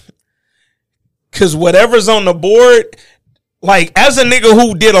scenes. Because whatever's on the board, like, as a nigga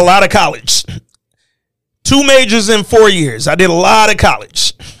who did a lot of college, 2 majors in 4 years, I did a lot of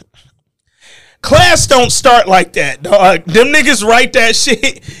college. Class don't start like that, dog. Them niggas write that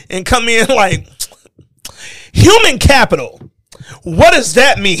shit and come in like, human capital. What does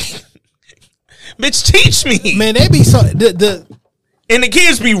that mean? Bitch, teach me. Man, they be so and the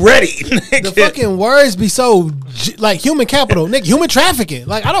kids be ready. Nigga. The fucking words be so like human capital, nigga, human trafficking.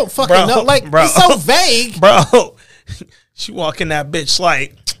 Like, I don't fucking know. Like, it's so vague. Bro, she walk in that bitch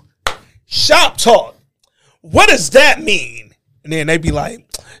like, shop talk. What does that mean? And then they be like,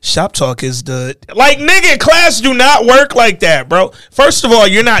 shop talk is the... Like, nigga, class do not work like that, bro. First of all,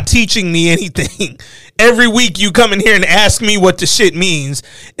 you're not teaching me anything. Every week you come in here and ask me what the shit means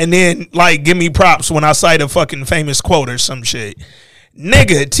and then, like, give me props when I cite a fucking famous quote or some shit.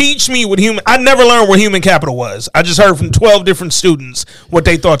 Nigga, teach me what human... I never learned what human capital was. I just heard from 12 different students what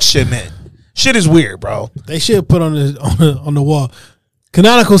they thought shit meant. Shit is weird, bro. They should put on the wall,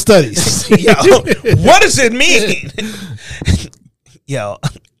 canonical studies. Yo, what does it mean? Yo,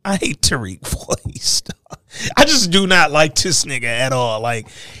 I hate Tariq voice. I just do not like this nigga at all. Like,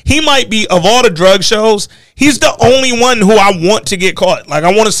 he might be, of all the drug shows, he's the only one who I want to get caught. Like,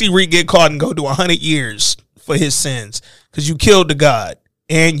 I want to see Reek get caught and go to 100 years for his sins. Because you killed the God.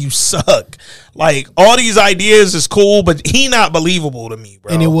 And you suck. Like, all these ideas is cool, but he not believable to me,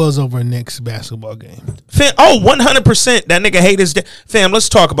 bro. And it was over Knicks basketball game. Fam, 100%. That nigga hate his... Fam, let's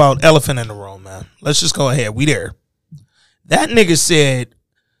talk about elephant in the room, man. Let's just go ahead. We there. That nigga said,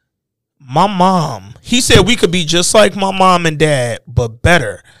 my mom... He said we could be just like my mom and dad, but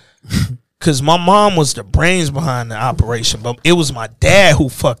better. Because my mom was the brains behind the operation, but it was my dad who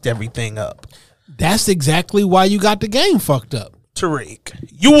fucked everything up. That's exactly why you got the game fucked up. Tariq,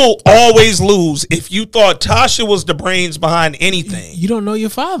 you will always lose if you thought Tasha was the brains behind anything. You don't know your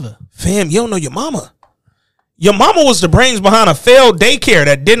father. Fam, you don't know your mama. Your mama was the brains behind a failed daycare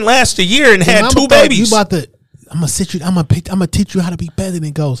that didn't last a year and had 2 babies. You about to... I'm gonna teach you how to be better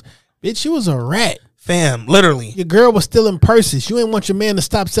than Ghost. Bitch, you was a rat. Fam, literally. Your girl was stealing purses. You ain't want your man to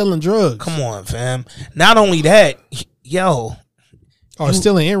stop selling drugs. Come on, fam. Not only that, yo. Or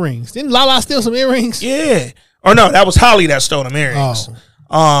stealing earrings. Didn't Lala steal some earrings? Yeah. Or no, that was Holly that stole them earrings.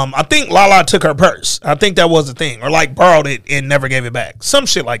 Oh. I think Lala took her purse. I think that was the thing. Or like borrowed it and never gave it back. Some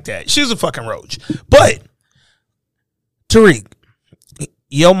shit like that. She was a fucking roach. But, Tariq,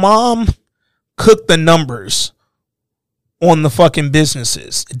 your mom cooked the numbers on the fucking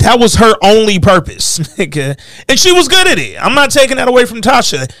businesses. That was her only purpose, nigga. And she was good at it. I'm not taking that away from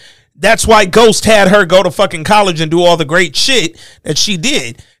Tasha. That's why Ghost had her go to fucking college and do all the great shit that she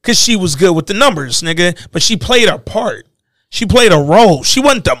did. Because she was good with the numbers, nigga. But she played her part. She played a role. She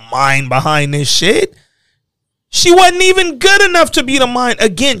wasn't the mind behind this shit. She wasn't even good enough to be the mind.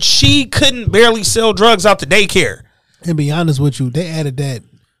 Again, she couldn't barely sell drugs out the daycare. And be honest with you, they added that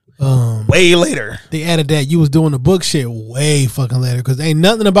way later. They added that you was doing the book shit way fucking later. Because ain't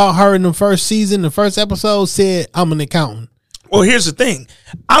nothing about her in the first season, the first episode said, I'm an accountant. Well, here's the thing.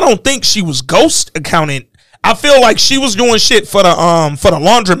 I don't think she was ghost accountant. I feel like she was doing shit for the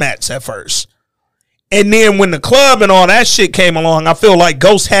laundromats at first. And then when the club and all that shit came along, I feel like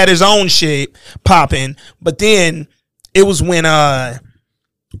Ghost had his own shit popping. But then it was when her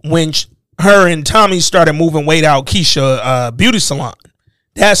and Tommy started moving weight out Keisha beauty salon.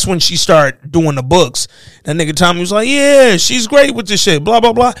 That's when she started doing the books. That nigga Tommy was like, yeah, she's great with this shit, blah,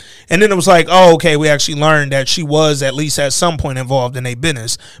 blah, blah. And then it was like, oh, okay, we actually learned that she was at least at some point involved in a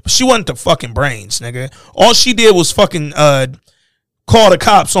business. But she wasn't the fucking brains, nigga. All she did was fucking call the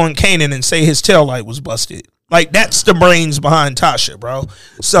cops on Kanan and say his taillight was busted. Like, that's the brains behind Tasha, bro.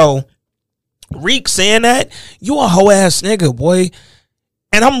 So, Reek saying that, you a hoe ass nigga, boy.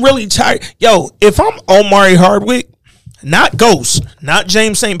 And I'm really tired. Yo, if I'm Omari Hardwick, not Ghost, not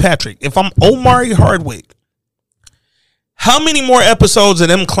James St. Patrick. If I'm Omari Hardwick, How many more episodes of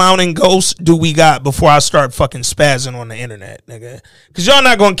them clowning ghosts do we got before I start fucking spazzing on the internet, nigga? Because y'all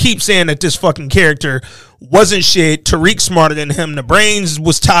not going to keep saying that this fucking character wasn't shit. Tariq smarter than him. The brains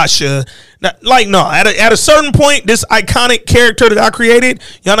was Tasha. Like, no. At a certain point, this iconic character that I created,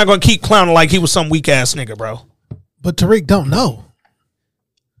 y'all not going to keep clowning like he was some weak-ass nigga, bro. But Tariq don't know.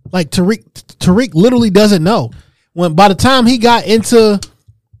 Like, Tariq literally doesn't know. When by the time he got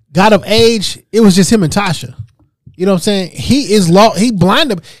of age, it was just him and Tasha. You know what I'm saying? He is he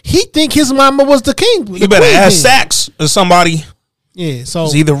blinded. He think his mama was the king. You better ask Sax or somebody. Yeah, so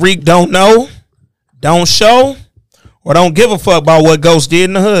it's either Reek don't know, don't show, or don't give a fuck about what Ghost did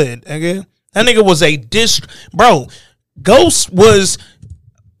in the hood. Nigga. That nigga was a bro. Ghost was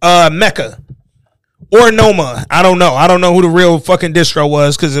Mecca or Noma. I don't know. I don't know who the real fucking distro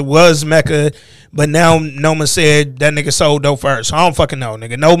was because it was Mecca. But now Noma said that nigga sold dope first. I don't fucking know,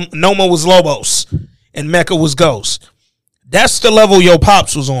 nigga. Noma was Lobos. And Mecca was Ghost. That's the level your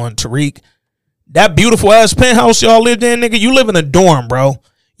pops was on, Tariq. That beautiful ass penthouse y'all lived in, nigga. You live in a dorm, bro.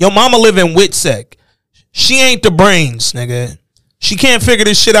 Your mama live in Witsec. She ain't the brains, nigga. She can't figure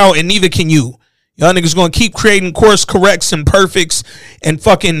this shit out, and neither can you. Y'all niggas gonna keep creating course corrects and perfects and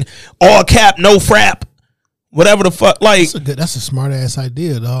fucking all cap, no frap. Whatever the fuck, like. That's a smart ass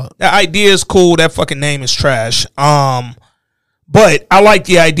idea, dog. That idea is cool. That fucking name is trash. But I like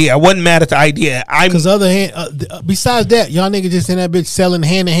the idea. I wasn't mad at the idea. Because besides that, y'all niggas just in that bitch selling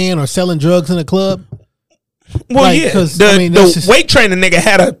hand to hand or selling drugs in a club. Well, like, yeah. The weight training nigga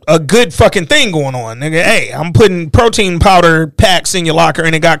had a good fucking thing going on, nigga. Hey, I'm putting protein powder packs in your locker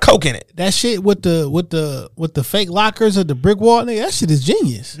and it got coke in it. That shit with the fake lockers or the brick wall, nigga. That shit is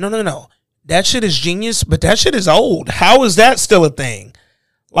genius. No. That shit is genius, but that shit is old. How is that still a thing?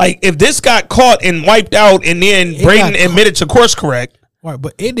 Like, if this got caught and wiped out and then Braden admitted to course correct. Right,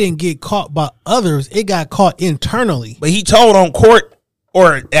 but it didn't get caught by others. It got caught internally. But he told on court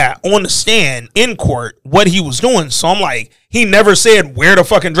or on the stand in court what he was doing. So I'm like, he never said where the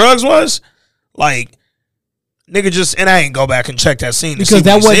fucking drugs was? Like, nigga just, and I ain't go back and check that scene to see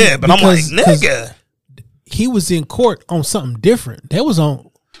what he said, but I'm like, nigga. He was in court on something different. That was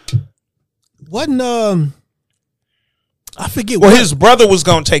on, I forget. Well, his brother was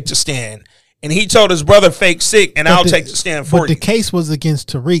going to take the stand, and he told his brother fake sick, and I'll take the stand for you. But the case was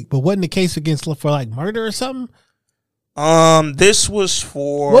against Tariq, but wasn't the case for like murder or something? This was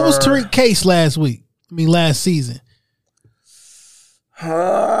for... What was Tariq's case last season?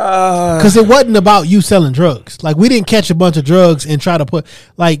 Because it wasn't about you selling drugs. Like, we didn't catch a bunch of drugs and try to put...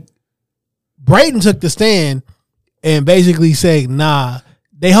 Like, Braden took the stand and basically said, nah...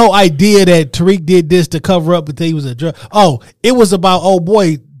 The whole idea that Tariq did this to cover up that he was a drug. Oh, it was about old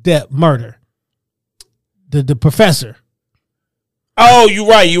boy that murder. The professor. Oh, you're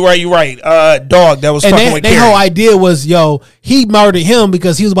right. Dog that was fucking with Carrie. Their whole idea was, he murdered him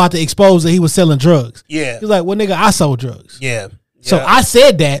because he was about to expose that he was selling drugs. Yeah. He was like, well, nigga, I sold drugs. Yeah. So I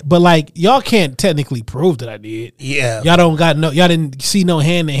said that, but like, y'all can't technically prove that I did. Yeah. Y'all didn't see no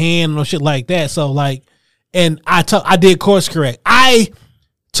hand to hand, no shit like that. So like, and I did course correct. I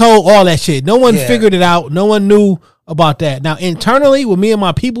told all that shit. No one figured it out. No one knew about that. Now, internally, when me and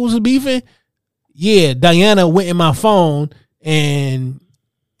my people was beefing, Diana went in my phone and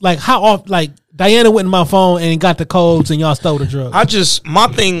Diana went in my phone and got the codes and y'all stole the drugs. My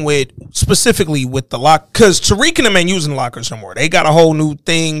thing specifically with the lock, because Tariq and them ain't using lockers no more. They got a whole new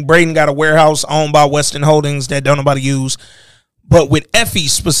thing. Braden got a warehouse owned by Weston Holdings that don't nobody use. But with Effie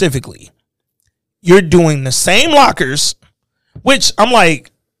specifically, you're doing the same lockers, which I'm like,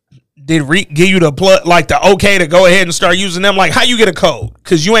 did Reek give you the plug, like the okay to go ahead and start using them? Like, how you get a code?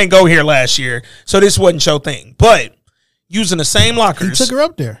 Because you ain't go here last year, so this wasn't your thing. But using the same lockers. He took her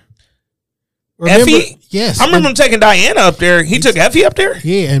up there. Effie? Yes. I remember him taking Diana up there. He took Effie up there?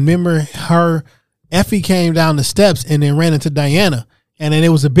 Yeah, and remember Effie came down the steps and then ran into Diana. And then it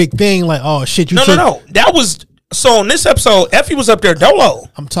was a big thing like, oh, shit, No. That was, so on this episode, Effie was up there dolo.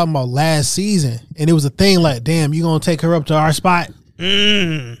 I'm talking about last season. And it was a thing like, damn, you going to take her up to our spot?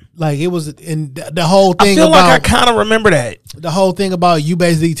 Like, it was, and the whole thing I feel like I kind of remember that. The whole thing about you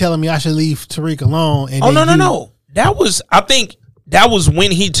basically telling me I should leave Tariq alone. And no. I think that was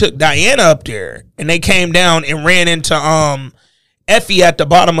when he took Diana up there and they came down and ran into Effie at the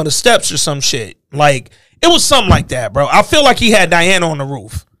bottom of the steps or some shit. Like, it was something like that, bro. I feel like he had Diana on the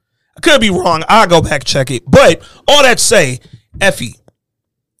roof. I could be wrong. I'll go back and check it. But all that to say, Effie,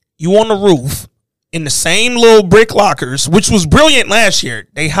 you on the roof in the same little brick lockers, which was brilliant last year.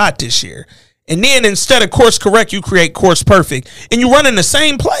 They hot this year. And then instead of course correct, you create course perfect. And you run in the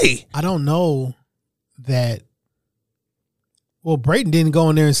same play. I don't know that Well, Brayden didn't go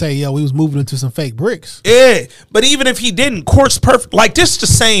in there and say, yo, we was moving into some fake bricks. Yeah, but even if he didn't, Court's perfect. Like, this the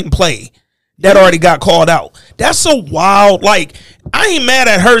same play that already got called out. That's so wild. Like, I ain't mad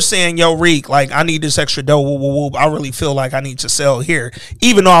at her saying, yo, Reek, like, I need this extra dough. Woo, woo, woo. I really feel like I need to sell here.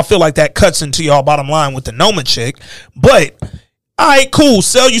 Even though I feel like that cuts into y'all bottom line with the Noma chick. But, all right, cool.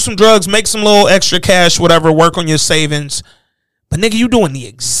 Sell you some drugs, make some little extra cash, whatever, work on your savings. But, nigga, you doing the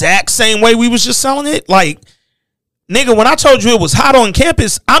exact same way we was just selling it? Like, nigga, when I told you it was hot on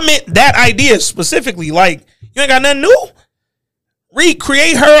campus, I meant that idea specifically. Like, you ain't got nothing new?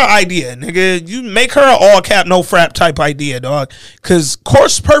 Recreate her idea, nigga. You make her an all cap, no frap type idea, dog. Because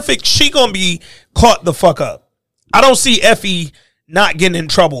Course Perfect, she gonna be caught the fuck up. I don't see Effie not getting in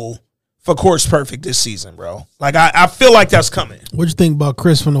trouble for Course Perfect this season, bro. Like, I feel like that's coming. What you think about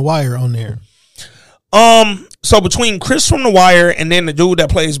Chris from The Wire on there? So between Chris from The Wire and then the dude that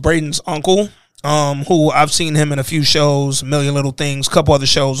plays Brayden's uncle, who I've seen him in a few shows, Million Little Things, a couple other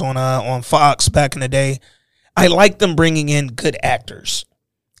shows on Fox back in the day. I like them bringing in good actors.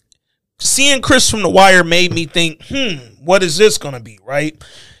 Seeing Chris from The Wire made me think, what is this going to be, right?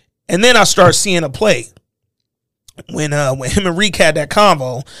 And then I start seeing a play. When him and Reek had that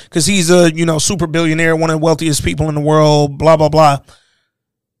convo, because he's a, super billionaire, one of the wealthiest people in the world, blah, blah, blah.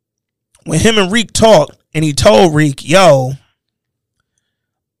 When him and Reek talked, and he told Reek, yo,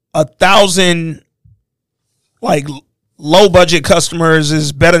 1,000, like, low-budget customers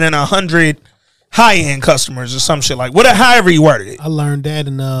is better than 100 high-end customers or some shit like however you worded it. I learned that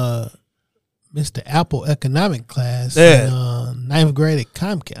in Mr. Apple economic class in 9th grade at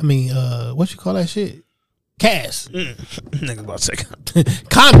Comcast. I mean, what you call that shit? Cass. Nigga about to say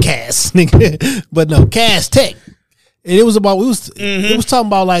Comcast, nigga. But no, Cass Tech. And it was about it was talking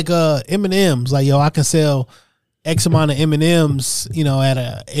about like M&Ms. Like, yo, I can sell X amount of M&Ms, at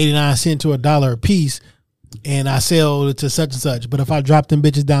a 89 cent to $1 a piece, and I sell it to such and such. But if I drop them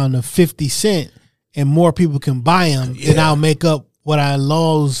bitches down to 50 cent and more people can buy them, then I'll make up what I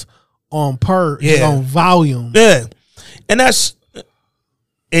lose on on volume. Yeah.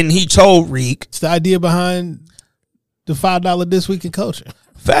 And he told Reek. It's the idea behind the $5 This Week in Culture.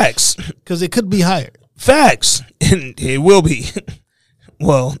 Facts. Because it could be higher. Facts. And it will be.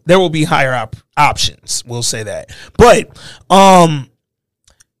 Well, there will be higher options. We'll say that. But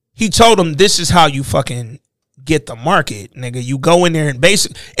he told him, this is how you fucking get the market, nigga. You go in there and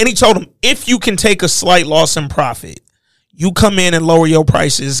and he told him, if you can take a slight loss in profit, you come in and lower your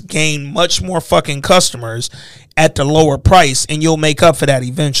prices, gain much more fucking customers at the lower price, and you'll make up for that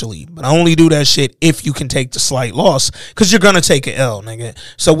eventually. But only do that shit if you can take the slight loss, because you're going to take an L, nigga.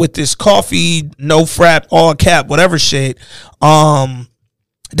 So with this coffee, no frap, all cap, whatever shit,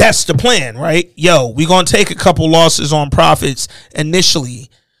 that's the plan, right? Yo, we going to take a couple losses on profits initially,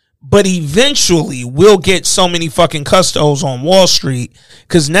 but eventually we'll get so many fucking custos on Wall Street,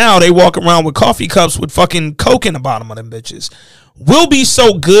 because now they walk around with coffee cups with fucking Coke in the bottom of them bitches. We'll be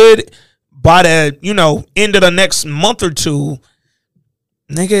so good by the, end of the next month or two,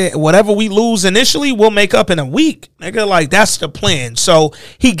 nigga, whatever we lose initially, we'll make up in a week. Nigga, like, that's the plan. So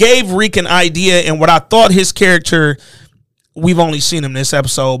he gave Reek an idea, and what I thought his character, we've only seen him this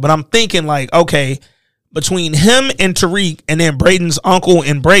episode, but I'm thinking like, okay, between him and Tariq and then Brayden's uncle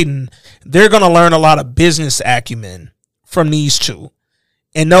and Brayden, they're going to learn a lot of business acumen from these two.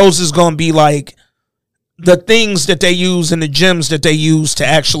 And those is going to be like the things that they use and the gems that they use to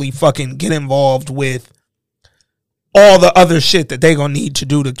actually fucking get involved with all the other shit that they going to need to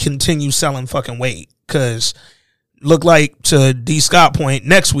do to continue selling fucking weight. Because look like, to D. Scott point,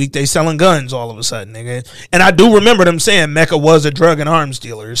 next week they selling guns all of a sudden, nigga. And I do remember them saying Mecca was a drug and arms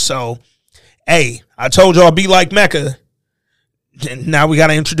dealer. So, hey, I told y'all be like Mecca. And now we got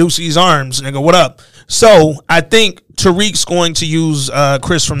to introduce these arms, nigga. What up? So I think Tariq's going to use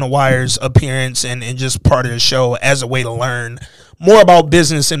Chris from The Wire's appearance and just part of the show as a way to learn more about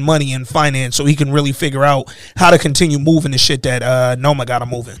business and money and finance, so he can really figure out how to continue moving the shit that Noma got him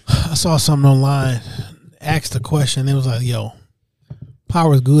moving. I saw something online, asked a question. It was like, yo,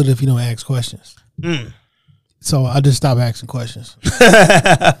 power is good if you don't ask questions. So I just stopped asking questions. You know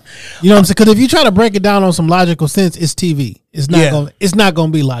what I'm saying? Because if you try to break it down on some logical sense, it's TV. It's not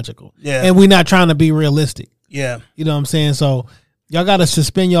going to be logical. Yeah. And we're not trying to be realistic. Yeah. You know what I'm saying? So y'all got to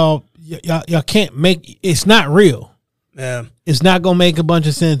suspend y'all can't make, it's not real. Yeah. It's not going to make a bunch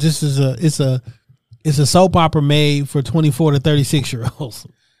of sense. This is it's a soap opera made for 24 to 36-year-olds.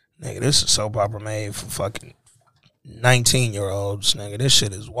 Nigga, this is a soap opera made for fucking 19-year-olds. Nigga, this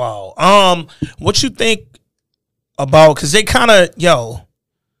shit is wild. What you think about, because they kind of,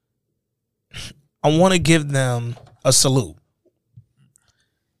 I want to give them a salute.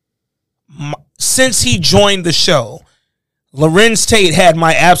 Since he joined the show, Lorenz Tate had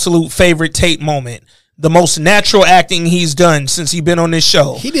my absolute favorite Tate moment. The most natural acting he's done since he's been on this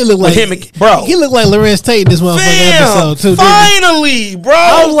show. He did look like him, bro. He looked like Lorenz Tate in this motherfucking episode too. Finally, bro.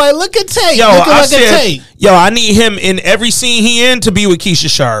 I was like, look at Tate. Tate. Yo, I need him in every scene he in to be with Keisha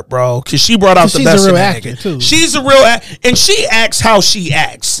Sharp, bro, because she brought out the best in that nigga. Too. She's a real and she acts how she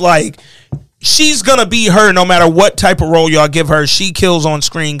acts. Like, she's gonna be her no matter what type of role y'all give her. She kills on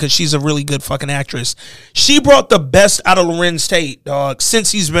screen because she's a really good fucking actress. She brought the best out of Lorenz Tate, dog,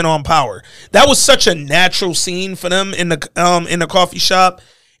 since he's been on Power. That was such a natural scene for them in the coffee shop,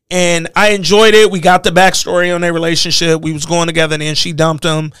 and I enjoyed it. We got the backstory on their relationship. We was going together, and then she dumped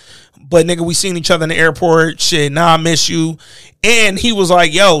him. But nigga, we seen each other in the airport. Shit, now I miss you. And he was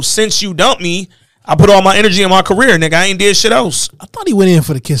like, "Yo, since you dumped me, I put all my energy in my career, nigga. I ain't did shit else." I thought he went in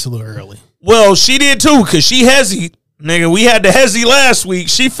for the kiss a little early. Well, she did too, because she hezzy. Nigga, we had the hezzy last week.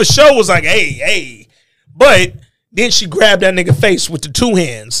 She for sure was like, hey. But then she grabbed that nigga face with the two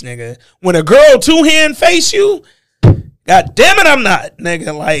hands, nigga. When a girl two-hand face you, god damn it, I'm not,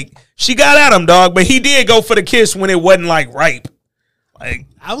 nigga. Like, she got at him, dog. But he did go for the kiss when it wasn't, like, ripe. Like,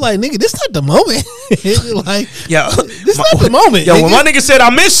 I was like, nigga, this not the moment. Like, yo, this not the moment. Yo, nigga. when my nigga said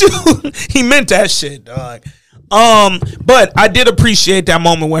I miss you, he meant that shit, dog. But I did appreciate that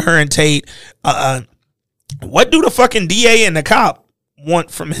moment with her and Tate. What do the fucking DA and the cop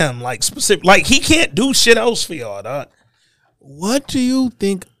want from him? Like, specific, like, he can't do shit else for y'all, dog. What do you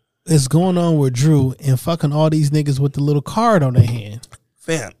think is going on with Drew and fucking all these niggas with the little card on their hand?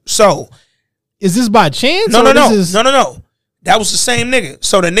 Fam, so is this by chance? No. That was the same nigga.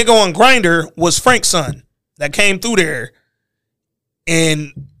 So the nigga on Grindr was Frank's son that came through there,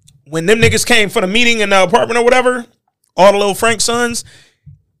 and when them niggas came for the meeting in the apartment or whatever, all the little Frank sons,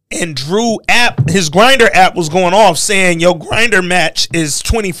 and Drew app, his Grindr app was going off saying, your Grindr match is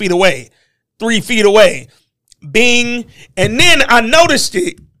 20 feet away, 3 feet away. Bing. And then I noticed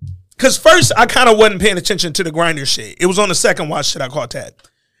it, because first I kind of wasn't paying attention to the Grindr shit. It was on the second watch that I caught that.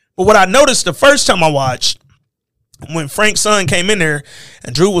 But what I noticed the first time I watched, when Frank's son came in there,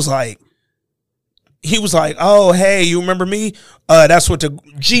 and Drew was like, he was like, oh, hey, you remember me? That's what the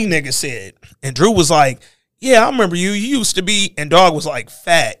G nigga said. And Drew was like, yeah, I remember you. You used to be. And dog was like,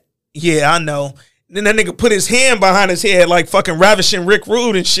 fat. Yeah, I know. And then that nigga put his hand behind his head like fucking ravishing Rick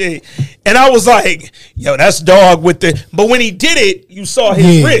Rude and shit. And I was like, yo, that's dog with the. But when he did it, you saw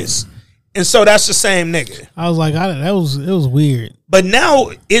his wrist. And so that's the same nigga. I was like, it was weird. But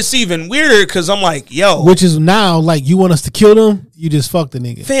now it's even weirder because I'm like, yo. Which is now like, you want us to kill them? You just fuck the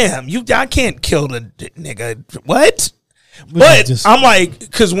nigga. Fam, I can't kill the nigga. What? But I'm like,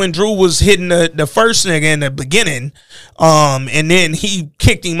 because when Drew was hitting the first nigga in the beginning, and then he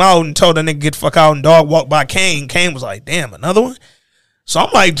kicked him out and told the nigga get the fuck out, and dog walked by Kane. Kane was like, damn, another one? So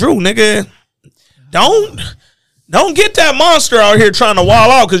I'm like, Drew, nigga, don't get that monster out here trying to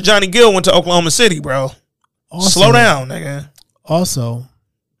wall out because Johnny Gill went to Oklahoma City, bro. Also, slow down, nigga. Also,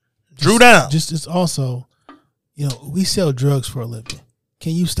 Drew down. Just also, you know, we sell drugs for a living.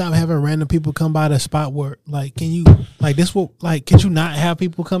 Can you stop having random people come by the spot where, like, can you, like, this will, like, can you not have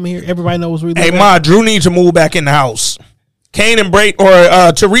people come here? Everybody knows where we live. Hey, Ma, Drew needs to move back in the house. Kane and Braden, or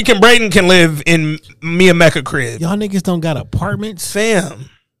Tariq and Braden can live in Mia Mecca crib. Y'all niggas don't got apartments? Fam.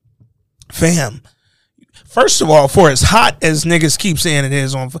 First of all, for as hot as niggas keep saying it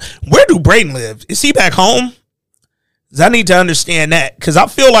is, where do Braden live? Is he back home? 'Cause I need to understand that. Because I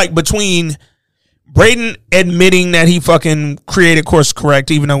feel like between Braden admitting that he fucking created Course Correct,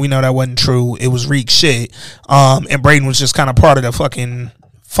 even though we know that wasn't true, it was Reek shit, and Braden was just kind of part of the fucking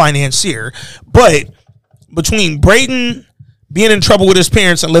financier. But between Braden being in trouble with his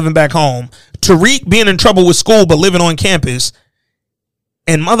parents and living back home, Tariq being in trouble with school but living on campus,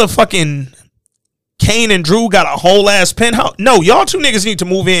 and motherfucking Kane and Drew got a whole ass penthouse. No, y'all two niggas need to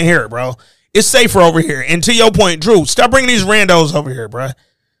move in here, bro. It's safer over here. And to your point, Drew, stop bringing these randos over here, bro.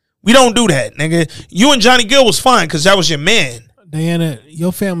 We don't do that, nigga. You and Johnny Gill was fine because that was your man. Diana,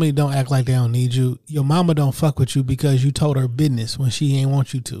 your family don't act like they don't need you. Your mama don't fuck with you because you told her business when she ain't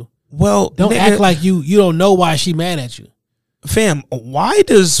want you to. Well, don't act like you don't know why she mad at you. Fam, why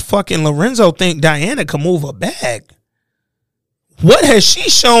does fucking Lorenzo think Diana can move a bag? What has she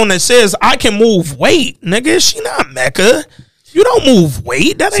shown that says I can move weight, nigga? She not Mecca. You don't move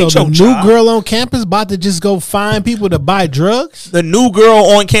weight. That ain't your job. So the new girl on campus about to just go find people to buy drugs? The new girl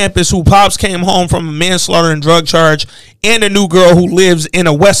on campus who pops came home from a manslaughter and drug charge, and the new girl who lives in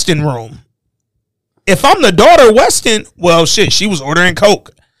a Weston room. If I'm the daughter of Weston, well, shit, she was ordering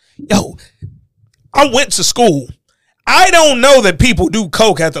coke. Yo, I went to school. I don't know that people do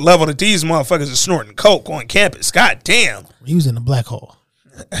coke at the level that these motherfuckers are snorting coke on campus. God damn. He was in the black hole.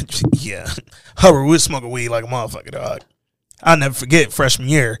 Yeah. Hubbard would smoke a weed like a motherfucker, dog. I'll never forget freshman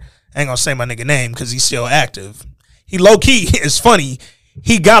year. I ain't gonna say my nigga name because he's still active. He low key, it's funny,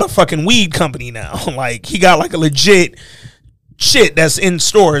 he got a fucking weed company now. Like, he got like a legit shit that's in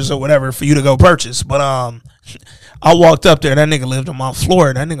stores or whatever for you to go purchase. But I walked up there, that nigga lived on my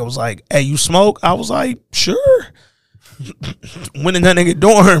floor. That nigga was like, hey, you smoke? I was like, sure. Went in that nigga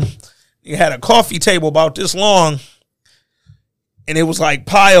dorm. He had a coffee table about this long. And it was like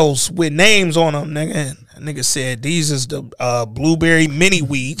piles with names on them, nigga. That nigga said, these is the blueberry mini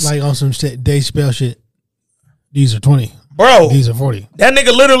wheats. Like on some shit, they spell shit. These are 20. Bro. These are 40. That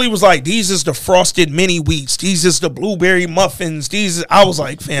nigga literally was like, these is the frosted mini wheats. These is the blueberry muffins. I was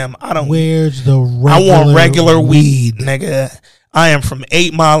like, fam, Where's the regular I want regular weed, nigga. I am from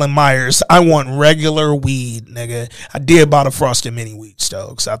 8 Mile and Myers. I want regular weed, nigga. I did buy the frosted mini wheats, though,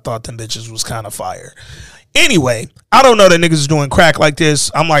 because I thought them bitches was kind of fire. Anyway, I don't know that niggas is doing crack like this.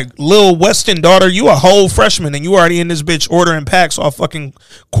 I'm like, Lil Weston daughter, you a whole freshman, and you already in this bitch ordering packs off fucking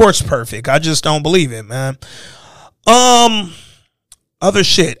Quartz Perfect. I just don't believe it, man. Other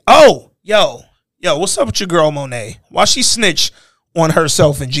shit. Oh, yo, what's up with your girl Monet? Why she snitch on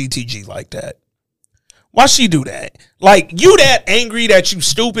herself and GTG like that? Why she do that? Like, you that angry that you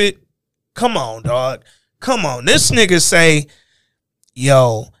stupid? Come on, dog. Come on. This nigga say,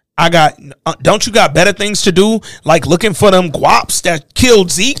 yo, don't you got better things to do? Like looking for them guaps that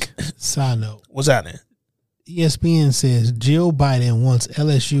killed Zeke? Side note. What's happening? ESPN says Jill Biden wants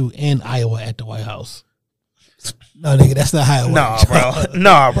LSU and Iowa at the White House. No, nigga, that's not how it works.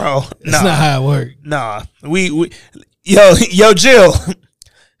 Nah, bro. That's not how it works. Nah. Yo, Jill.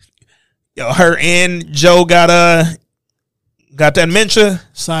 Yo, her and Joe got that dementia.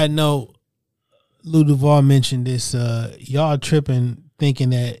 Side note, Lou Duval mentioned this. Y'all tripping, thinking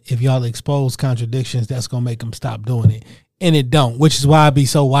that if y'all expose contradictions, that's gonna make them stop doing it, and it don't. Which is why I be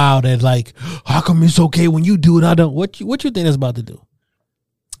so wild at like, how come it's okay when you do it? I don't. What you think that's about to do?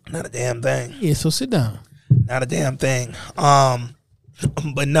 Not a damn thing. Yeah, so sit down. Not a damn thing.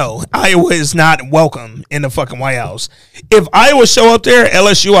 But no, Iowa is not welcome in the fucking White House. If Iowa show up there,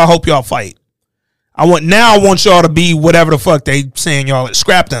 LSU, I hope y'all fight. I want y'all to be whatever the fuck they saying y'all.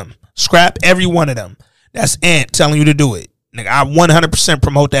 Scrap them. Scrap every one of them. That's Ant telling you to do it. Nigga, I 100%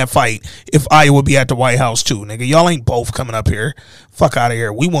 promote that fight if Iowa be at the White House too. Nigga, y'all ain't both coming up here. Fuck out of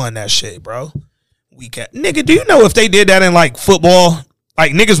here. We won that shit, bro. Nigga, do you know if they did that in like football?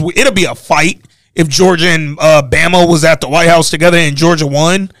 Like niggas, it'll be a fight. If Georgia and Bama was at the White House together and Georgia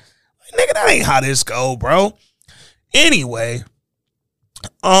won, like, nigga, that ain't how this go, bro. Anyway,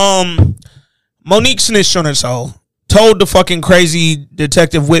 Monique snitched on herself. Told the fucking crazy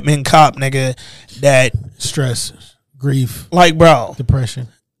Detective Whitman cop, nigga, that stress, grief, like, bro, depression,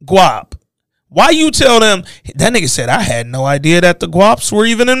 guap. Why you tell them? That nigga said, I had no idea that the guaps were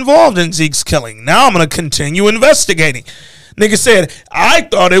even involved in Zeke's killing. Now I'm gonna continue investigating. Nigga said, I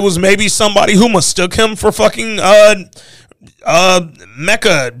thought it was maybe somebody who mistook him for fucking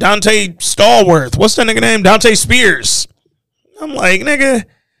Mecca, Dante Stallworth. What's that nigga name? Dante Spears. I'm like, nigga,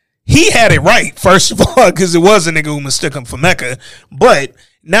 he had it right, first of all, because it was a nigga who mistook him for Mecca. But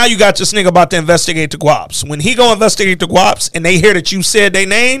now you got this nigga about to investigate the guaps. When he go investigate the guaps and they hear that you said they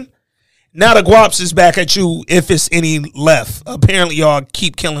name, now the guaps is back at you if it's any left. Apparently y'all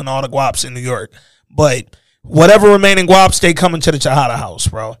keep killing all the guaps in New York. But whatever remaining guaps, they coming to the Chahada house,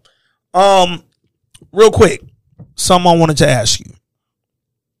 bro. Real quick, something I wanted to ask you.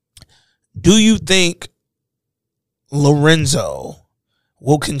 Do you think Lorenzo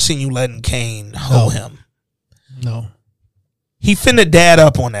will continue letting Kane hold him? No. He finna dad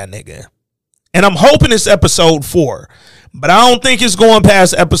up on that nigga. And I'm hoping it's episode 4. But I don't think it's going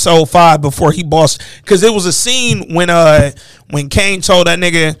past episode 5 before he bossed. Because it was a scene when Kane told that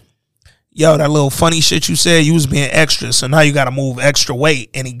nigga, yo, that little funny shit you said, you was being extra, so now you got to move extra weight.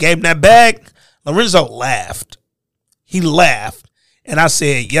 And he gave him that bag. Lorenzo laughed. He laughed. And I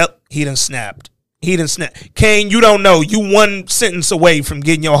said, yep, he done snapped. He done snapped. Kane, you don't know. You one sentence away from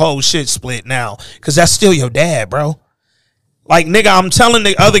getting your whole shit split now. Because that's still your dad, bro. Like, nigga, I'm telling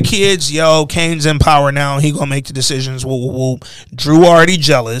the other kids, yo, Kane's in power now. He gonna make the decisions. Woo. Drew already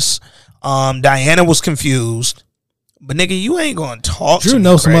jealous. Diana was confused. But nigga, you ain't gonna talk. Drew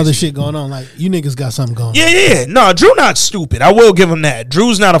knows some other shit going on. Like, you niggas got something going on. Yeah. No, Drew not stupid. I will give him that.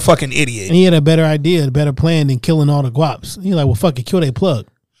 Drew's not a fucking idiot. And he had a better idea, a better plan than killing all the guaps. He's like, well, fuck it, kill they plug.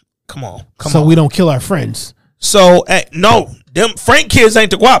 Come on. So we don't kill our friends. So, no, them Frank kids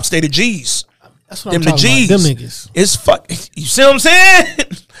ain't the guaps. They the G's. That's what I'm talking about. Them niggas. It's fuck. You see what I'm saying?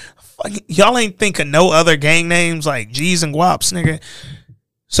 Y'all ain't think of no other gang names like G's and guaps, nigga.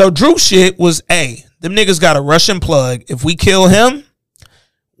 So Drew shit was, them niggas got a Russian plug. If we kill him,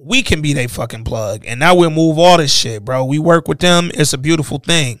 we can be their fucking plug. And now we'll move all this shit, bro. We work with them. It's a beautiful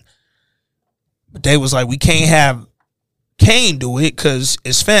thing. But they was like, we can't have Kane do it because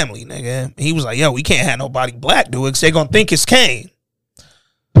it's family, nigga. And he was like, yo, we can't have nobody black do it because they're going to think it's Kane.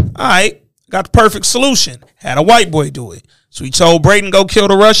 All right. Got the perfect solution. Had a white boy do it. So he told Braden, go kill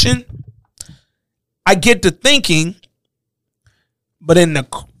the Russian. I get the thinking, but in the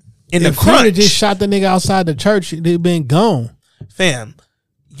crunch, he just shot the nigga outside the church, they'd been gone. Fam,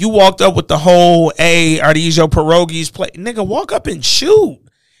 you walked up with the whole, hey, are these your pierogies? Play, nigga, walk up and shoot.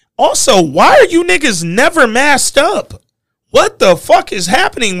 Also, why are you niggas never masked up? What the fuck is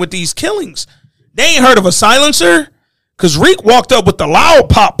happening with these killings? They ain't heard of a silencer? Because Reek walked up with the loud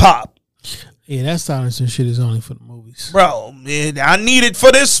pop. Yeah, that silencer shit is only for the movies. Bro, man, I need it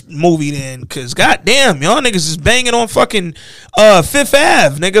for this movie then. Because goddamn, y'all niggas is banging on fucking Fifth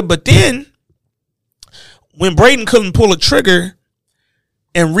Ave, nigga. But then, when Braden couldn't pull a trigger,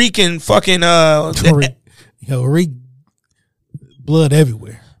 and Reek and fucking Reek blood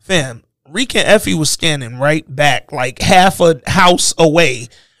everywhere. Fam, Reek and Effie was standing right back, like half a house away,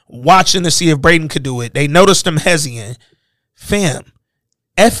 watching to see if Braden could do it. They noticed him hesitant. Fam,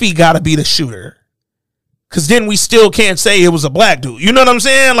 Effie gotta be the shooter. Cause then we still can't say it was a black dude. You know what I'm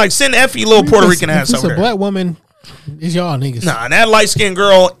saying? Like, send Effie little Puerto Rican ass over there. If it's a black woman, it's y'all niggas. Nah, that light-skinned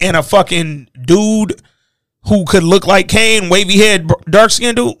girl and a fucking dude who could look like Kane, wavy head,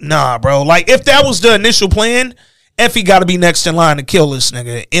 dark-skinned dude. Nah, bro. Like, if that was the initial plan, Effie got to be next in line to kill this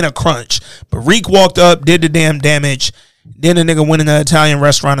nigga in a crunch. But Reek walked up, did the damn damage. Then the nigga went in the Italian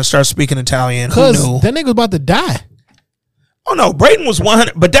restaurant and started speaking Italian. Who knew? That nigga was about to die. Oh, no. Braden was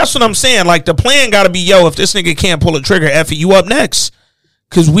 100. But that's what I'm saying. Like, the plan got to be, yo, if this nigga can't pull a trigger, Effie, you up next.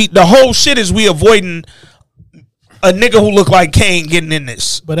 Because the whole shit is we avoiding a nigga who look like Kane getting in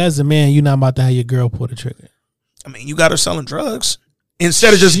this. But as a man, you're not about to have your girl pull the trigger. I mean, you got her selling drugs.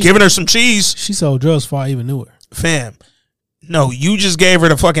 Instead of just giving her some cheese. She sold drugs before I even knew her. Fam, no, you just gave her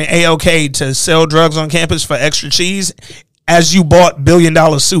the fucking AOK to sell drugs on campus for extra cheese as you bought $1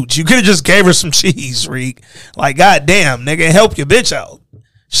 billion suits. You could have just gave her some cheese, Reek. Like, goddamn, nigga, help your bitch out.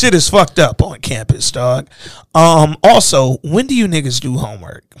 Shit is fucked up on campus, dog. Also, when do you niggas do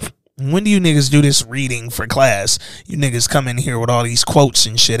homework? When do you niggas do this reading for class? You niggas come in here with all these quotes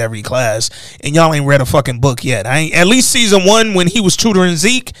and shit every class, and y'all ain't read a fucking book yet. At least season 1, when he was tutoring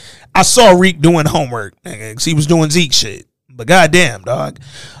Zeke, I saw Reek doing homework, nigga, 'cause he was doing Zeke shit. But goddamn, dog.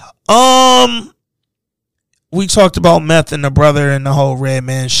 We talked about Meth and the brother and the whole Red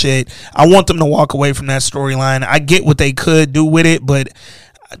Man shit. I want them to walk away from that storyline. I get what they could do with it, but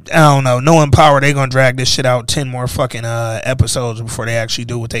I don't know. Knowing Power, they gonna drag this shit out 10 more fucking episodes before they actually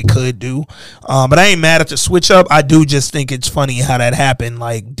do what they could do. But I ain't mad at the switch up. I do just think it's funny how that happened,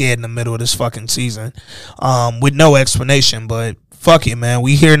 like, dead in the middle of this fucking season, with no explanation. But fuck it, man.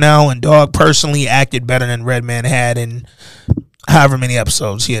 We here now, and Dog personally acted better than Redman had in however many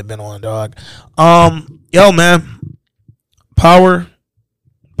episodes he had been on, dog. Yo, man. Power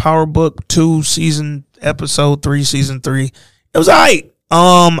Book 2 episode 3, season 3. It was alright.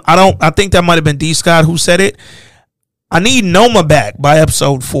 I think that might have been D Scott who said it. I need Noma back by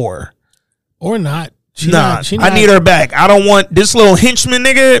episode 4. Or not. I need her back. I don't want this little henchman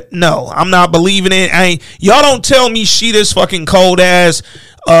nigga. No, I'm not believing it. Y'all don't tell me she this fucking cold ass,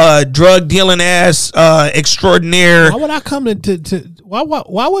 drug dealing ass, extraordinaire. Why would I come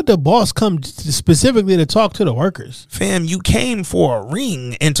why would the boss come specifically to talk to the workers? Fam, you came for a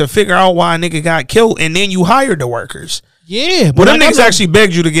ring and to figure out why a nigga got killed, and then you hired the workers. Yeah, but them niggas actually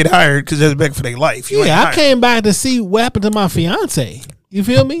begged you to get hired because they begged for their life. I came back to see what happened to my fiance. You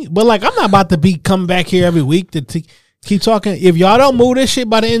feel me? But like, I'm not about to be coming back here every week to keep talking. If y'all don't move this shit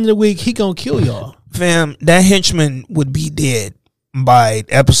by the end of the week, he gonna kill y'all. Fam, that henchman would be dead by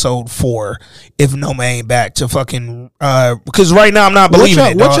episode 4 if Noma ain't back to fucking because right now I'm not believing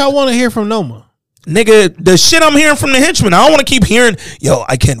it. What y'all want to hear from Noma? Nigga, the shit I'm hearing from the henchman, I don't want to keep hearing, yo,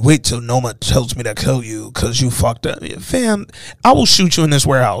 I can't wait till Noma tells me to kill you because you fucked up. Fam, I will shoot you in this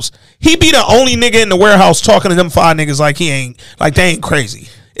warehouse. He be the only nigga in the warehouse talking to them 5 niggas like they ain't crazy.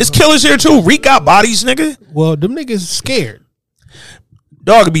 It's killers here too. Reek got bodies, nigga. Well, them niggas scared.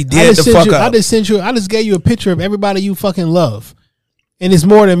 Dog would be dead the fuck up. I just gave you a picture of everybody you fucking love. And it's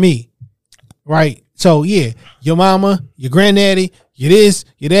more than me. Right? So yeah, your mama, your granddaddy, your this,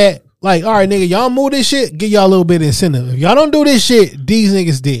 your that. Like, all right, nigga, y'all move this shit, give y'all a little bit of incentive. If y'all don't do this shit, these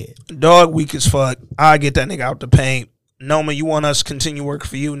niggas dead. Dog weak as fuck. I get that nigga out the paint. Noma, you want us to continue working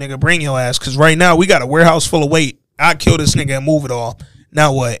for you, nigga? Bring your ass. Because right now, we got a warehouse full of weight. I kill this nigga and move it all.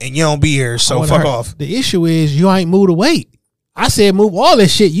 Now what? And you don't be here, so fuck off. The issue is you ain't moved the weight. I said move all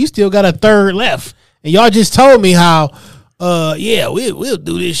this shit. You still got a third left. And y'all just told me how yeah, we'll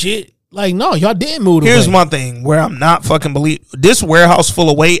do this shit. Like, no, y'all didn't move. Here's my thing where I'm not fucking believe this warehouse full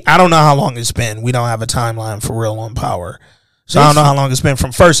of weight. I don't know how long it's been. We don't have a timeline for real on Power, so I don't know how long it's been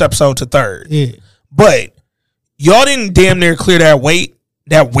from first episode to third. Yeah, but y'all didn't damn near clear that weight,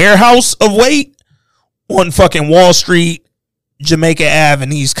 that warehouse of weight on fucking Wall Street, Jamaica Ave,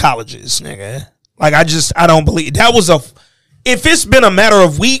 and these colleges, nigga. Like, I don't believe that was if it's been a matter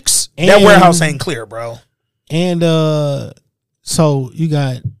of weeks, that warehouse ain't clear, bro. And so you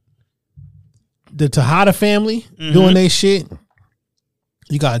got the Tejada family doing their shit.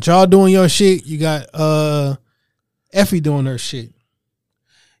 You got y'all doing your shit. You got Effie doing her shit.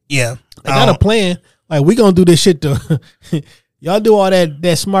 Yeah. They got a plan. Like, we gonna do this shit to y'all do all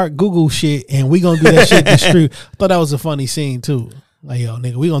that smart Google shit, and we gonna do that shit the street. I thought that was a funny scene too. Like, yo,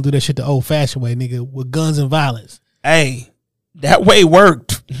 nigga, we gonna do that shit the old fashioned way, nigga, with guns and violence. Hey, that way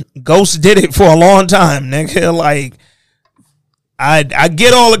worked. Ghost did it for a long time, nigga. Like, I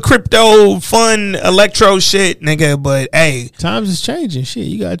get all the crypto fun electro shit, nigga, but hey, times is changing. Shit,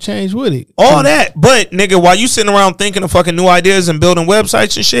 you gotta change with it. All that, but nigga, while you sitting around thinking of fucking new ideas and building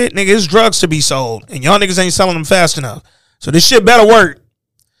websites and shit, nigga, it's drugs to be sold, and y'all niggas ain't selling them fast enough. So this shit better work.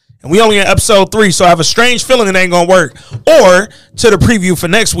 And we only in episode 3, so I have a strange feeling it ain't gonna work. Or to the preview for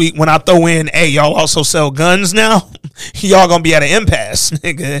next week when I throw in, hey, y'all also sell guns now? Y'all gonna be at an impasse,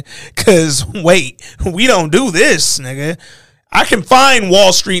 nigga. Cause wait, we don't do this, nigga. I can find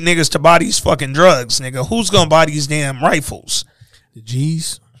Wall Street niggas to buy these fucking drugs, nigga. Who's gonna buy these damn rifles? The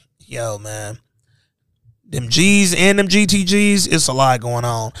G's. Yo, man. Them G's and them GTGs, it's a lot going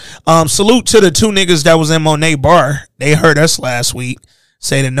on. Salute to the 2 niggas that was in Monet Bar. They heard us last week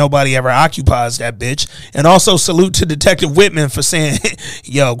say that nobody ever occupies that bitch. And also salute to Detective Whitman for saying,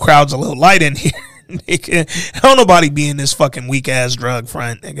 yo, crowd's a little light in here. Nigga. Don't nobody be in this fucking weak ass drug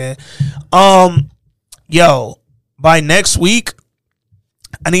front, nigga. Yo, by next week,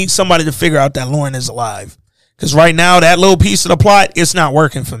 I need somebody to figure out that Lauren is alive. Because right now, that little piece of the plot, it's not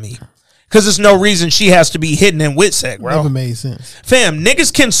working for me. Because there's no reason she has to be hidden in Witsec, bro. Never made sense. Fam,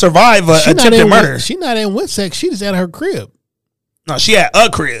 niggas can survive a attempted murder. She not in Witsec. She just at her crib. No, she at a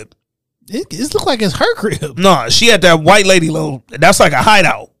crib. It look like it's her crib. No, she at that white lady little. That's like a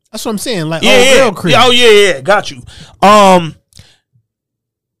hideout. That's what I'm saying. Like, girl crib. Oh yeah, got you.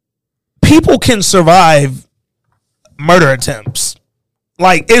 People can survive murder attempts.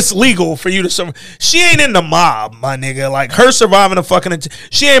 Like, it's legal for you to survive. She ain't in the mob, my nigga. Like, her surviving a fucking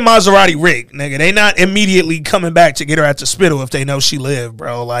she ain't Maserati Rick, nigga. They not immediately coming back to get her at the spittle if they know she lived,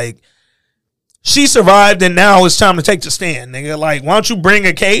 bro. Like, she survived, and now it's time to take the stand, nigga. Like, why don't you bring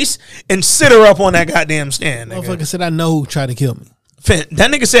a case and sit her up on that goddamn stand, nigga? Motherfucker said, I know who tried to kill me. That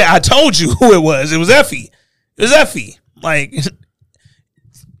nigga said, I told you who it was. It was Effie. It was Effie. Like,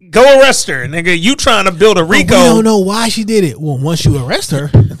 go arrest her, nigga. You trying to build a RICO. We don't know why she did it. Well, once you arrest her.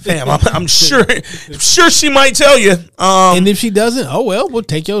 Fam, I'm sure she might tell you. And if she doesn't, oh well, we'll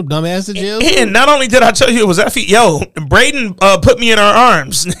take your dumb ass to jail. And not only did I tell you it was Effie, yo, Braden put me in her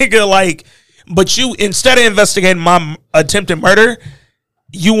arms, nigga. Like, but you, instead of investigating my attempted murder,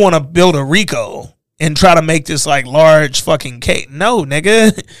 you want to build a RICO and try to make this like large fucking case. No,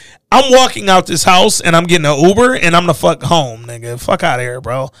 nigga. I'm walking out this house and I'm getting an Uber and I'm the fuck home, nigga. Fuck out of here,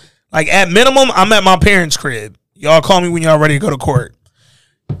 bro. Like, at minimum, I'm at my parents' crib. Y'all call me when y'all ready to go to court.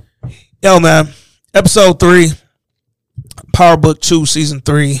 Yo, man. Episode 3. Power Book 2, Season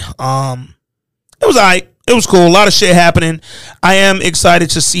 3. It was alright. It was cool. A lot of shit happening. I am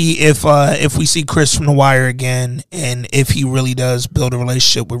excited to see if we see Chris from The Wire again and if he really does build a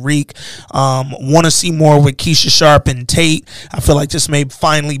relationship with Reek. Want to see more with Keisha Sharp and Tate. I feel like this may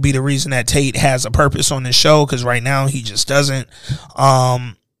finally be the reason that Tate has a purpose on this show, because right now he just doesn't.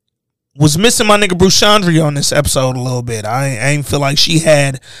 Was missing my nigga Bruce Chandri on this episode a little bit. I ain't feel like she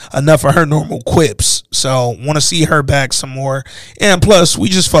had enough of her normal quips. So want to see her back some more. And plus, we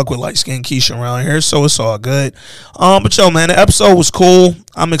just fuck with light skinned Keisha around here, so it's all good. But yo, man, the episode was cool.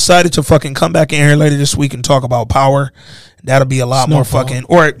 I'm excited to fucking come back in here later this week and talk about Power. That'll be a lot more fucking,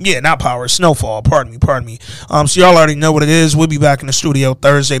 or yeah, not Power, Snowfall. Pardon me. So y'all already know what it is. We'll be back in the studio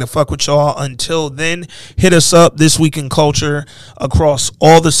Thursday to fuck with y'all. Until then, hit us up, This Week in Culture, across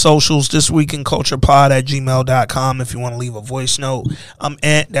all the socials, thisweekinculturepod@gmail.com if you want to leave a voice note.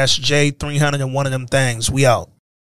 That's J300 and one of them things. We out.